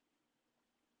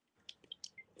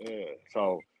 Yeah.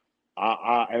 So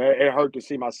and it hurt to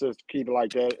see my sister keep it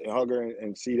like that and hug her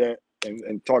and see that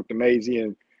and talk to Mazzie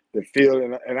and the feel.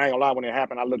 And I ain't gonna lie, when it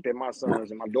happened, I looked at my sons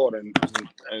and my daughter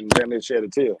and damn near shed a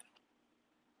tear.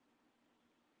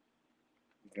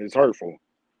 It's hurtful.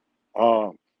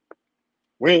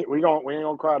 We ain't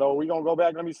gonna cry though. We gonna go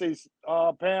back. Let me see.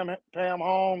 Pam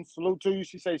Holmes, salute to you.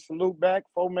 She say salute back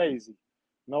for Mazzie,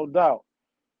 no doubt.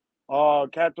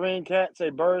 Catherine Cat say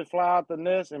birds fly out the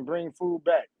nest and bring food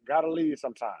back. Gotta leave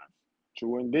sometimes.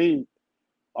 True indeed.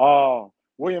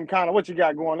 William Connor, what you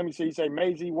got going? Let me see. You say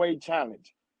Mazzie Way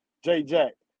Challenge. J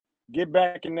Jack, get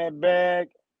back in that bag.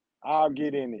 I'll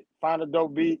get in it. Find a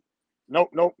dope beat.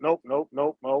 Nope,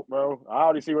 bro. I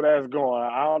already see where that's going.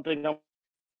 I don't think I'm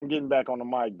getting back on the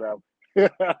mic, bro.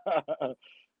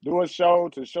 Do a show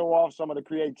to show off some of the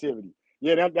creativity.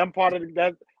 Yeah, them part of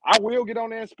that. I will get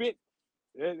on there and spit.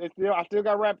 I still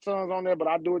got rap songs on there, but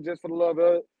I do it just for the love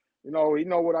of it. You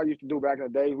know what I used to do back in the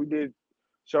day. We did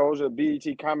shows at BET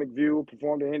Comic View,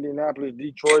 performed in Indianapolis,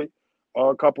 Detroit,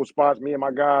 a couple spots. Me and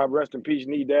my guy, rest in peace,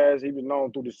 Nee Daz. He was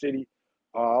known through the city.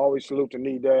 Always salute to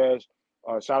Nee Daz.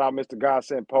 Shout out Mr.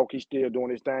 Godsend Polk. He's still doing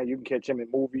his thing. You can catch him in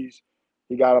movies.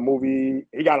 He got a movie.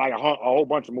 He got like a whole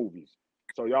bunch of movies.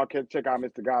 So y'all can check out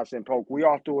Mr. Godsend Polk. We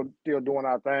all still doing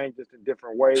our thing, just in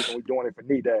different ways, and we're doing it for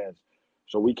Nee Daz.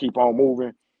 So we keep on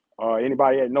moving.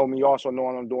 Anybody that know me also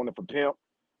knowing I'm doing it for Pimp.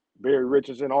 Barry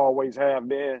Richardson, always have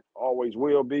been, always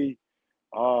will be.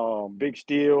 Big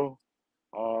Steel.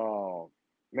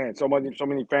 Man, so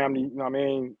many family, you know what I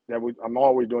mean, I'm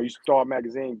always doing. Star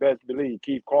Magazine, best believe.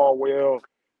 Keith Caldwell.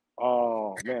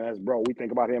 Man, that's bro. We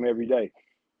think about him every day.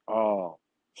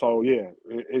 So yeah,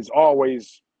 it's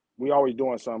always, we always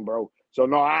doing something, bro. So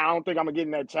no, I don't think I'm gonna get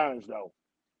in that challenge though.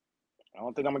 I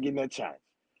don't think I'm gonna get in that challenge.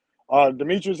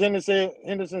 Demetrius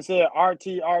Henderson said, RT,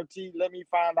 let me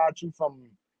find out you from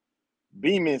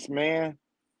Bemis, man.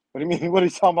 What do you mean? What are you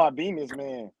talking about, Bemis,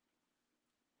 man?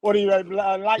 What do you like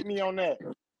me on that?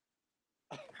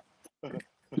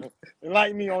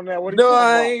 Like me on that. What are you No, talking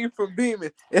I about? ain't from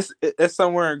Beeman. It's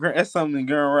somewhere in that's something in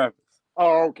Grand Rapids.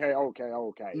 Oh, okay.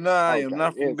 No, I am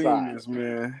not from Inside.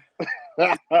 Beeman,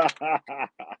 man.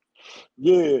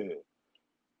 Yeah.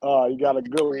 You got a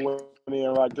good one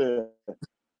in right there.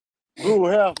 Blue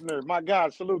Hefner, my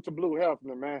God, salute to Blue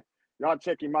Hefner, man. Y'all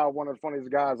check him out, one of the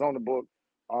funniest guys on the book.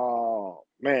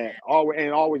 Man,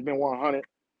 always been 100.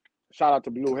 Shout out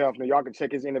to Blue Hefner. Y'all can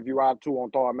check his interview out too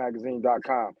on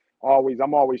thawedmagazine.com.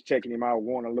 I'm always checking him out,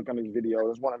 going to look on his videos.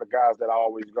 It's one of the guys that I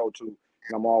always go to,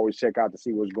 and I'm always check out to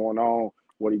see what's going on,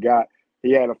 what he got.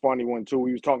 He had a funny one too.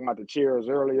 He was talking about the chairs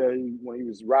earlier when he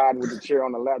was riding with the chair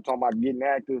on the lap, talking about getting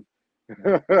active.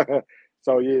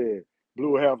 So yeah,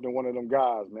 Blue Hefner, one of them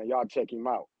guys, man. Y'all check him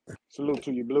out. Salute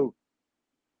to you, Blue.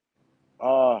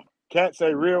 Cat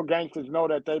say real gangsters know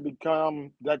that they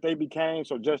became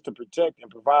so just to protect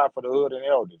and provide for the hood and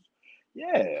elders.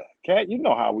 Yeah, Cat, you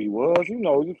know how we was. You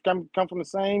come from the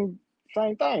same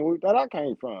thing that I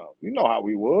came from. You know how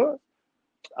we was.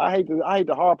 I hate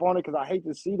to harp on it because I hate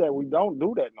to see that we don't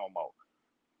do that no more.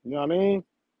 You know what I mean?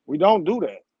 We don't do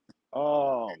that.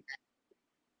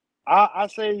 I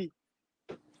say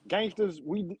gangsters,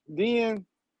 we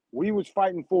was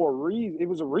fighting for a reason. It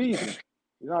was a reason.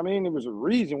 You know what I mean? It was a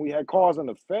reason. We had cause and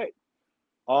effect.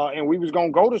 And we was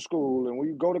gonna go to school and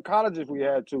we go to college if we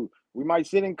had to. We might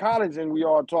sit in college and we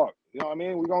all talk. You know what I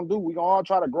mean? We gonna all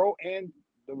try to grow and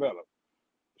develop.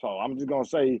 So I'm just gonna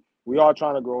say we all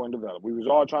trying to grow and develop. We was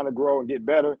all trying to grow and get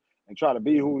better and try to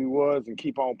be who we was and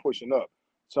keep on pushing up.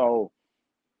 So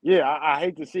yeah, I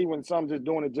hate to see when some just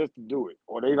doing it just to do it,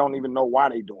 or they don't even know why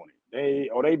they doing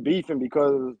it. They beefing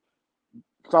because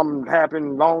something happened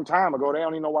a long time ago. They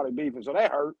don't even know why they beefing. So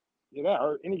that hurt. Yeah, that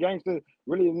hurt. Any gangster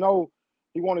really know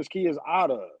he want his kids out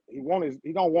of it.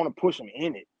 He don't want to push them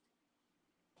in it.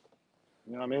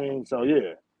 You know what I mean? So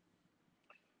yeah.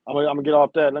 I'm gonna get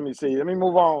off that. Let me see. Let me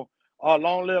move on.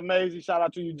 Long live Mazzie. Shout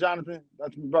out to you, Jonathan.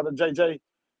 That's my brother JJ.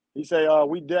 He say,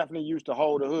 we definitely used to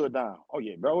hold the hood down. Oh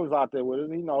yeah, bro was out there with us.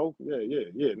 He know.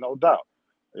 Yeah, no doubt.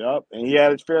 Yep. And he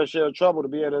had his fair share of trouble to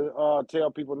be able to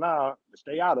tell people now to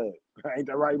stay out of it. Ain't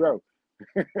that right, bro?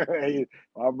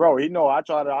 Bro, he know I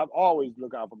always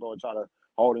look out for bro and try to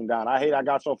hold him down. I hate I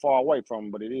got so far away from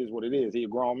him, but it is what it is. He a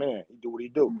grown man. He do what he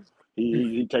do.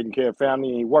 He taking care of family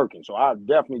and he working. So I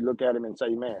definitely look at him and say,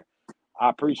 man, I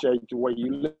appreciate the way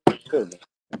you live.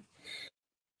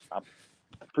 I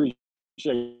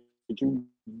appreciate you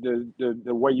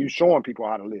the way you showing people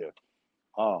how to live.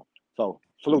 So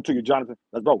salute to you, Jonathan.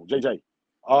 Let's go, JJ.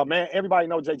 Man, everybody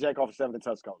know JJ off of 7th and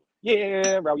Tuscaloosa.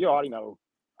 Yeah, bro, you already know.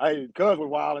 Hey, cuz was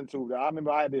wilding too. I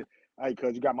remember I had to, hey,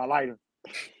 cuz you got my lighter.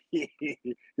 He's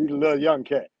a little young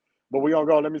cat. But we gonna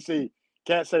go. Let me see.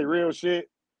 Cat say real shit.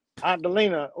 Aunt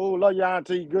Delina. Oh, love you,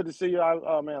 Auntie. Good to see you.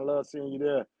 Oh man, love seeing you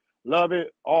there. Love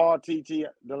it. RTT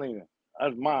Delina.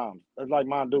 That's mom. That's like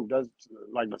Mom Duke. That's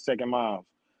like the second mom.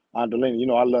 Aunt Delina. You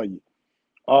know I love you.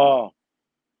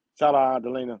 Shout out Aunt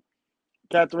Delina.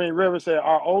 Catherine Rivers said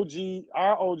our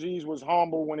OGs was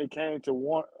humble when it came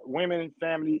to women,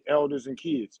 family, elders, and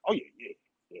kids. Oh yeah.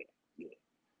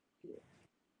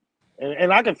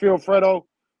 And I can feel Fredo.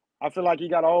 I feel like he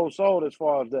got an old soul as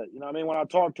far as that. You know what I mean? When I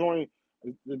talk to him,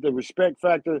 the respect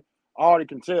factor, I already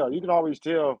can tell. You can always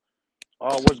tell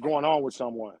what's going on with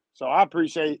someone. So I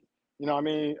appreciate, you know what I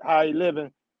mean, how he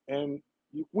living. And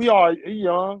we are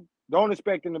young. Don't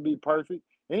expect him to be perfect.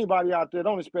 Anybody out there,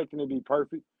 don't expect him to be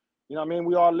perfect. You know what I mean?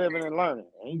 We all living and learning.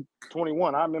 And he's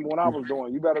 21. I remember when I was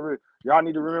doing. Y'all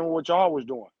need to remember what y'all was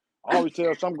doing. I always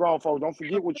tell some grown folks, don't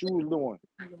forget what you was doing.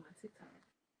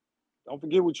 Don't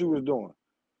forget what you was doing.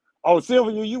 Oh,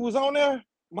 Sylvia, you was on there?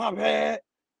 My bad.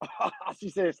 She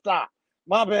said, stop.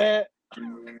 My bad.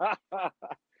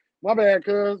 My bad,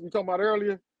 cuz. You talking about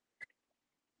earlier?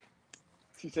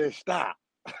 She said, stop.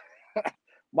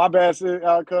 My bad,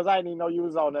 cuz I didn't even know you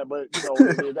was on that, but you know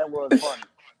what it is. That was funny.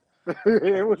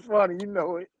 It was funny, you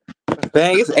know it.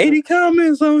 Dang, it's 80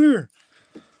 comments on here.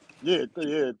 Yeah,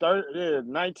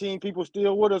 19 people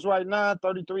still with us right now.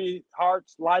 33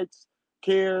 hearts, likes,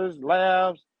 cares,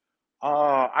 laughs.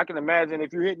 I can imagine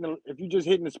if you just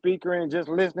hitting the speaker and just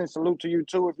listening, salute to you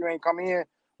too. If you ain't come in,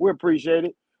 we appreciate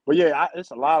it. But yeah,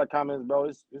 it's a lot of comments, bro.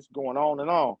 It's going on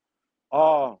and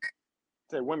on.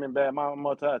 Say women bad, my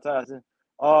multitasking.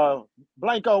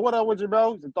 Blanco, what up with you,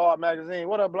 bro? It's the Thawed magazine.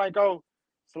 What up, Blanco?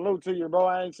 Salute to you, bro.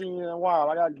 I ain't seen you in a while.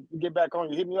 I gotta get back on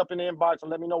you. Hit me up in the inbox and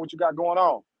let me know what you got going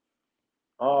on.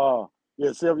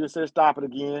 Yeah, Sylvia said stop it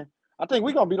again. I think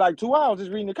we're gonna be like 2 hours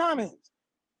just reading the comments.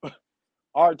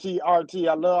 RT, I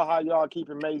love how y'all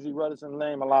keeping Mazzie Ruddison's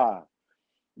name alive.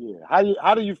 Yeah,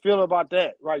 how do you feel about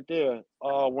that right there?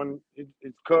 When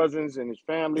his cousins and his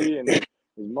family and his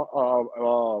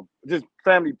just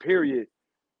family period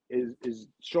is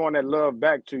showing that love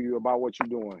back to you about what you're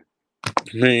doing.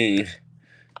 Man,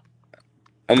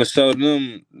 I'm gonna show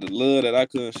them the love that I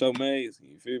couldn't show Mazzie.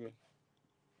 You feel me?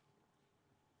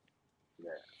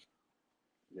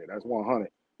 Yeah, that's 100.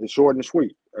 It's short and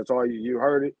sweet. That's all you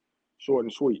heard it. Short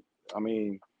and sweet. I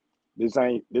mean, this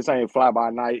ain't fly by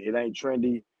night. It ain't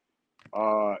trendy.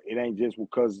 It ain't just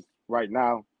because right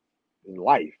now in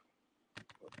life.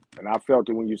 And I felt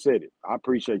it when you said it. I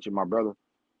appreciate you, my brother.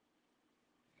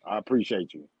 I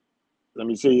appreciate you. Let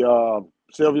me see.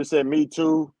 Sylvia said me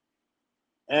too.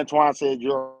 Antoine said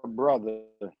your brother.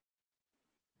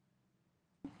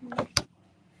 Let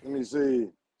me see.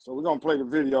 So we're gonna play the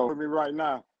video with me right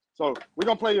now. So we're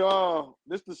gonna play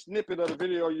this the snippet of the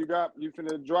video you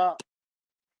finna drop.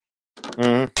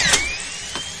 Mm-hmm.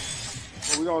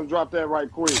 So we're gonna drop that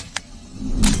right quick.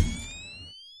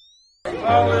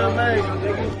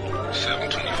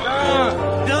 725.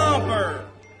 Dumper.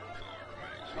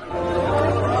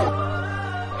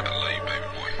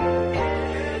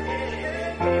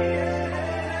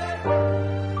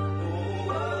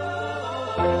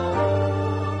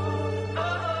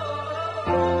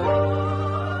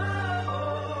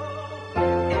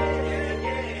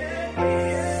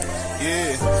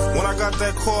 got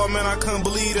that call, man, I couldn't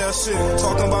believe that shit.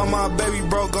 Talking about my baby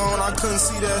bro gone, I couldn't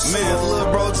see that shit. Man, little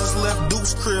bro just left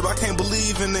Duke's crib, I can't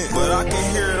believe in it. But I can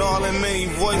hear it all in May,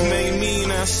 voice made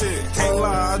mean that shit. Can't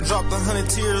lie, I dropped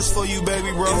 100 tears for you, baby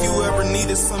bro. If you ever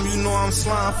needed some, you know I'm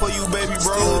slime for you, baby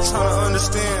bro. Still trying to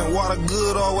understand why the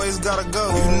good always gotta go.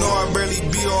 You know I barely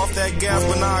beat off that gas,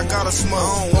 but now I gotta smoke.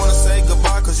 I don't wanna say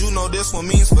goodbye, cause you know this one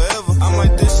means forever. I'm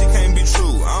like, this shit can't be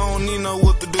true, I don't need know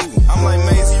what to do. I'm like,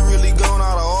 Mazzie really gone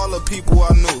out of all the people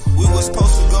I knew. We was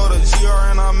supposed to go to GR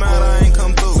and I'm mad I ain't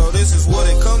come through. So this is what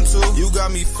it come to. You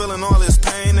got me feeling all this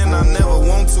pain and I never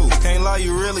want to. Can't lie,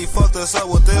 you really fucked us up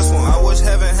with this one. I wish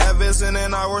heaven had visited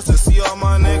and I worse to see all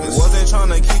my niggas. Wasn't trying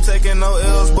to keep taking no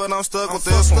L's, but I'm stuck with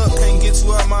this one. Can't get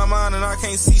you out my mind and I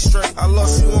can't see straight. I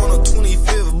lost you on the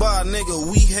 25th by a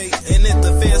nigga we hate. And if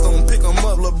the feds don't pick him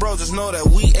up, lil' bro, just know that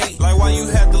we ate. Like, why you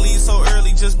had to leave so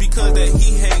early just because that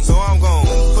he hates? So I'm gon'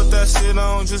 put that shit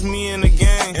on, just me and the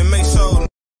gang, and make sure.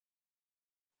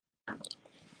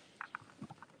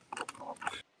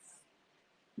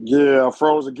 Yeah, I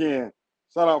froze again.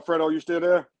 Shout out, Fredo. You still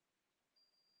there?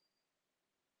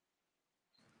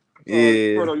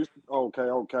 Yeah. Fredo, you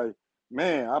okay.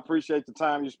 Man, I appreciate the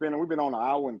time you're spending. We've been on 1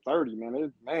 hour and 30,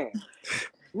 man.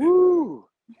 Woo.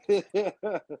 I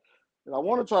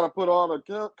want to try to put all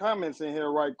the comments in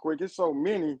here right quick. It's so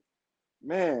many.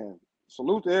 Man,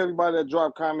 salute to everybody that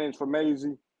dropped comments for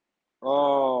Mazzie.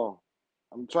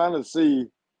 I'm trying to see.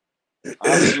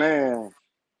 Man.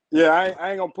 Yeah,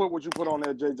 I ain't gonna put what you put on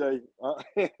there, JJ.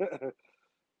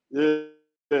 Yeah,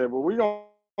 but we gonna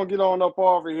get on up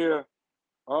off of here.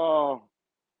 Let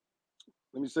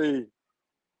me see.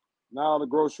 Now the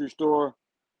grocery store.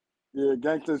 Yeah,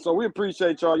 gangster. So we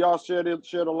appreciate y'all. Y'all share the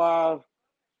live.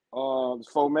 It's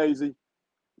for Mazzie.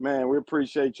 Man, we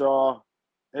appreciate y'all.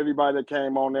 Everybody that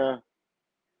came on there.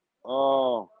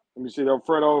 Let me see though.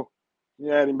 Fredo, you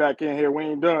had him back in here. We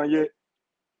ain't done yet.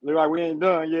 Look like we ain't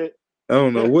done yet. I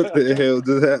don't know what the hell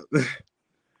just happened.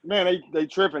 Man, they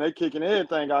tripping, they kicking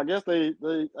everything. I guess they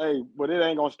but it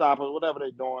ain't gonna stop us, whatever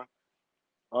they doing.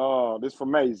 This for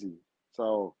Mazzie.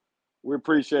 So we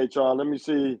appreciate y'all. Let me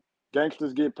see.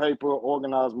 Gangsters get paper,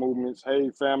 organized movements. Hey,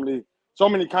 family. So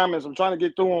many comments. I'm trying to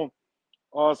get through them.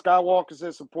 Skywalker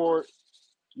says support.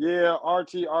 Yeah,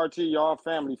 RT, y'all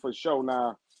family for sure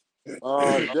now.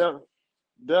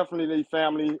 Definitely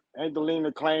family.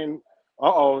 Angelina claim.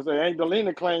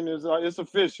 Angelina claim is it's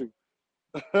official.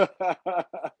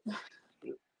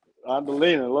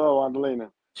 Angelina, love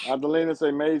Angelina. Angelina say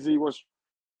Mazzie was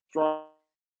strong.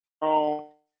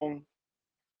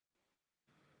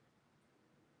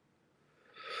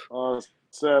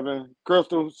 7.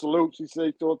 Crystal, salute. She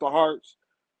said throw it the hearts.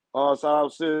 Shout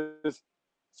out sis.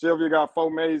 Sylvia got 4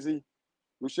 Mazzie.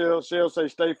 Michelle say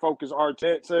stay focused.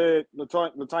 Artette said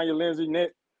Latanya Lindsay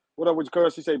net. What up with your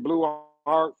cuz? She say blue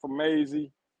heart for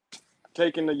Mazzie.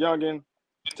 Taking the youngin.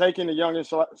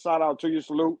 Shout out to you.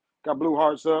 Salute. Got blue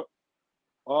hearts up.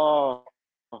 Long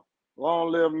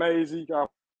live Mazzie.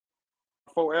 Got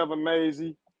forever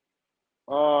Mazzie.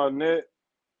 Net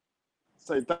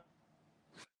say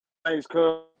thanks,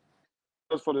 cuz,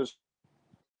 for the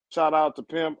shout out to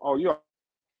Pimp. Oh, you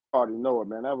already know it,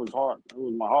 man. That was hard. It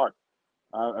was my heart.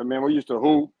 I mean, we used to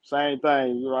hoop, same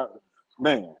thing. You know,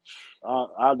 man,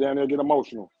 I damn near get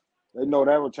emotional. They know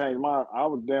that would change my. I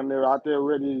was damn near out there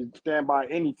ready to stand by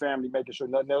any family, making sure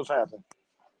nothing else happened.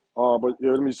 But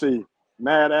let me see.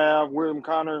 Mad Av, William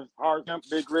Connor, Hart,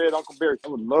 Big Red, Uncle Barry. I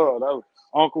would love that. Was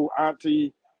Uncle,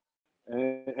 Auntie,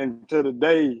 and to the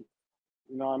day,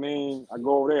 you know what I mean? I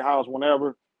go over their house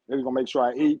whenever. They was gonna make sure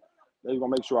I eat. They was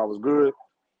gonna make sure I was good.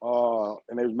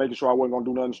 And they was making sure I wasn't gonna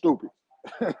do nothing stupid.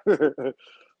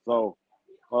 So,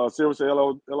 Silver say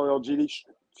LOLGD.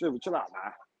 Silver, chill out,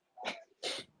 man.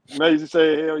 Mazzie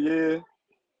say hell yeah.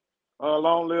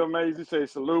 Long live Mazzie say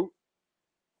salute.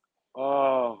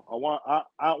 Aunt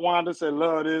Wanda said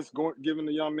love this, giving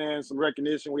the young man some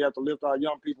recognition. We have to lift our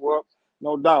young people up,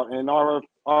 no doubt. And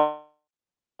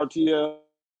RT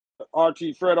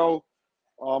Fredo,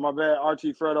 my bad,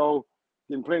 RT Fredo,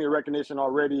 getting plenty of recognition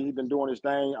already. He's been doing his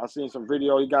thing. I seen some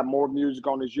video. He got more music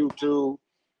on his YouTube.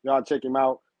 Y'all check him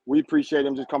out. We appreciate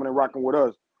him just coming and rocking with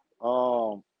us.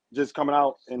 Just coming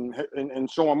out and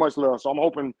showing much love. So I'm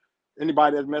hoping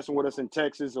anybody that's messing with us in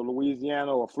Texas or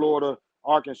Louisiana or Florida,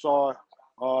 Arkansas,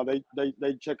 they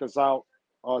check us out.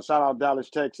 Shout out Dallas,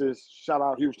 Texas. Shout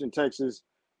out Houston, Texas.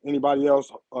 Anybody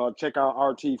else, check out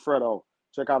RT Fredo.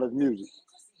 Check out his music.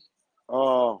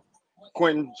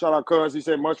 Quentin, shout out cuz. He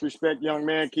said, much respect, young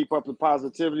man. Keep up the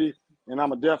positivity. And I'm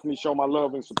going to definitely show my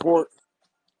love and support.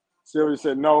 Sylvia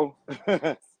said no.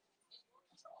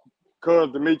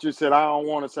 Cuz Demetrius said, I don't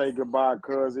want to say goodbye,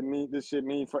 cuz this shit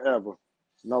mean forever.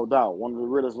 No doubt. One of the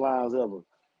realest lines ever.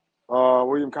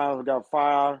 William Collins got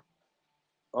fired.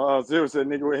 Zero said,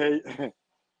 nigga, we hate.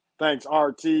 Thanks,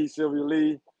 RT, Sylvia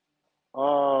Lee.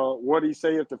 What he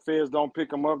say if the feds don't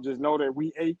pick him up, just know that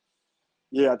we ate.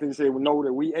 Yeah, I think he said, we know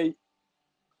that we ate.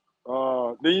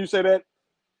 Didn't you say that?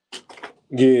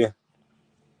 Yeah.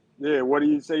 Yeah, what do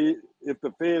you say? If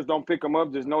the feds don't pick him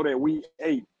up, just know that we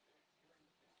ate.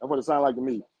 That's what it sounded like to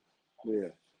me. Yeah.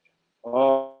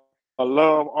 I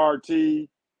love RT.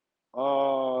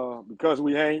 Because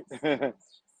we ain't.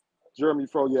 Jeremy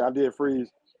Fro, yeah, I did freeze.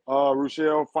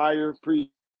 Rochelle, fire, appreciate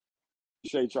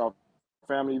y'all,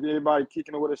 family. If anybody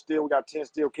kicking it with us still, we got 10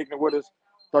 still kicking it with us.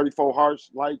 34 hearts,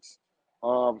 likes,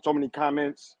 so many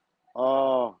comments.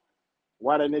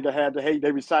 Why that nigga had to hate?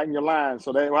 They reciting your lines.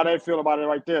 So why they feel about it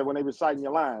right there when they reciting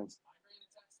your lines?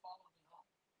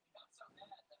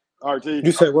 RT,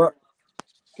 You said what?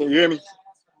 can you hear me?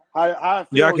 How I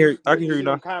Yeah, feel I when can you hear you see them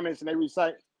now. comments and they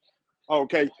recite.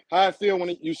 Okay, how I feel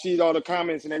when you see all the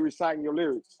comments and they reciting your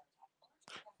lyrics.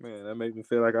 Man, that makes me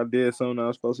feel like I did something I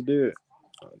was supposed to do.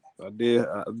 I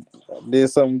did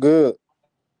something good.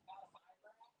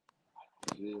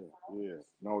 Yeah,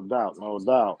 no doubt.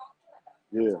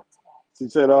 Yeah. She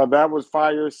said, that was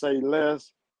fire, say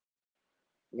less.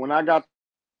 When I got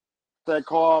that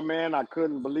call, man, I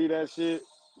couldn't believe that shit.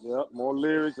 Yep, more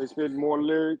lyrics. They spit more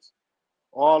lyrics.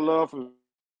 All love from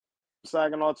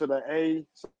Saginaw to the A.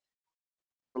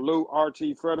 Salute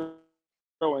RT Fredo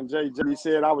and JJ. He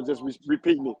said I was just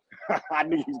repeating it. I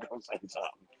knew he was going to say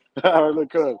something. Look,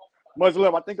 cuz. Much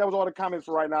love. I think that was all the comments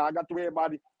for right now. I got through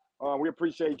everybody. We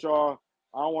appreciate y'all.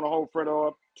 I don't want to hold Fredo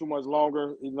up too much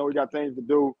longer, even though he got things to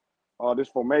do. This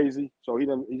for Mazzie, so he's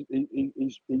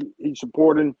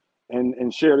supporting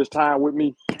and share this time with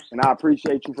me, and I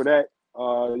appreciate you for that.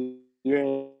 You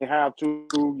ain't have to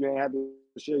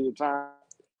share your time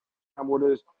with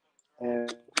us,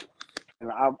 and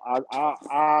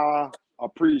I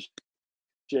appreciate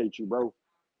you, bro.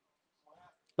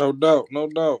 No doubt, no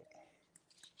doubt.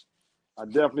 I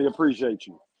definitely appreciate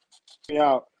you.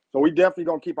 Yeah, so we definitely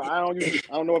gonna keep an eye on you.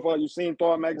 I don't know if you've seen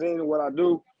Thawed magazine and what I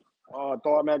do.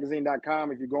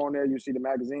 ThawedMagazine.com. If you go on there, you see the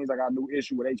magazines. I got a new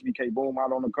issue with HBK Boom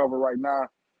out on the cover right now.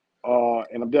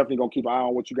 And I'm definitely gonna keep an eye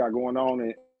on what you got going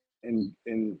on and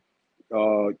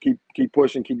keep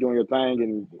pushing, keep doing your thing,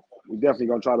 and we definitely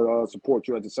gonna try to support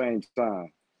you at the same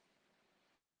time.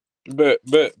 Bet.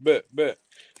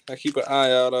 I keep an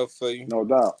eye out for you. No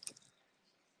doubt.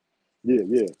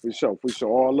 Yeah, for sure.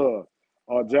 All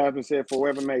love. Jasmine said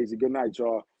forever Mazzie. Good night,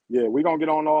 y'all. Yeah, we're gonna get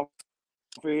on off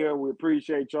here. We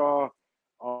appreciate y'all.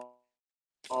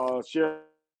 Share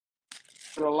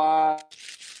the live.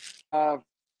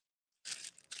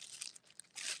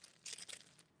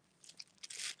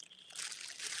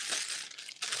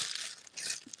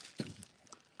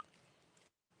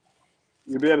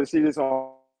 You'll be able to see this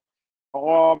on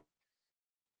all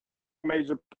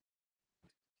major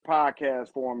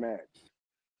podcast formats.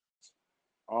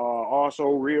 Also,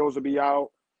 reels will be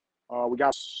out.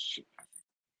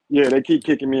 They keep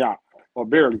kicking me out, or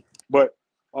barely. But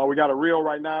we got a reel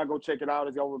right now. Go check it out.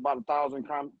 It's over about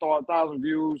 1,000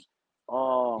 views.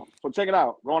 So check it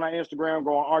out. Go on our Instagram.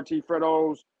 Go on RT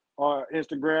Fredo's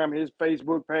Instagram, his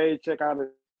Facebook page. Check out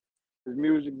his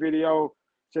music video.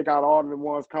 Check out all of the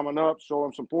ones coming up. Show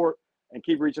him support and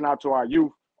keep reaching out to our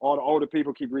youth. All the older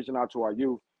people keep reaching out to our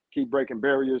youth. Keep breaking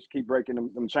barriers. Keep breaking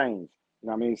them chains. You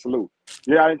know what I mean? Salute.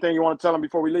 Yeah, anything you want to tell them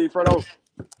before we leave, Fredo?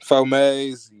 For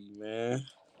Mazzie, man.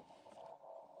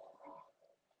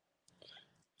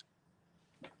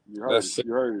 You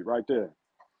heard it right there.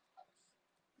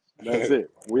 That's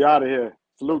it. We out of here.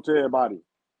 Salute to everybody.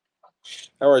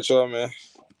 All right, y'all, man.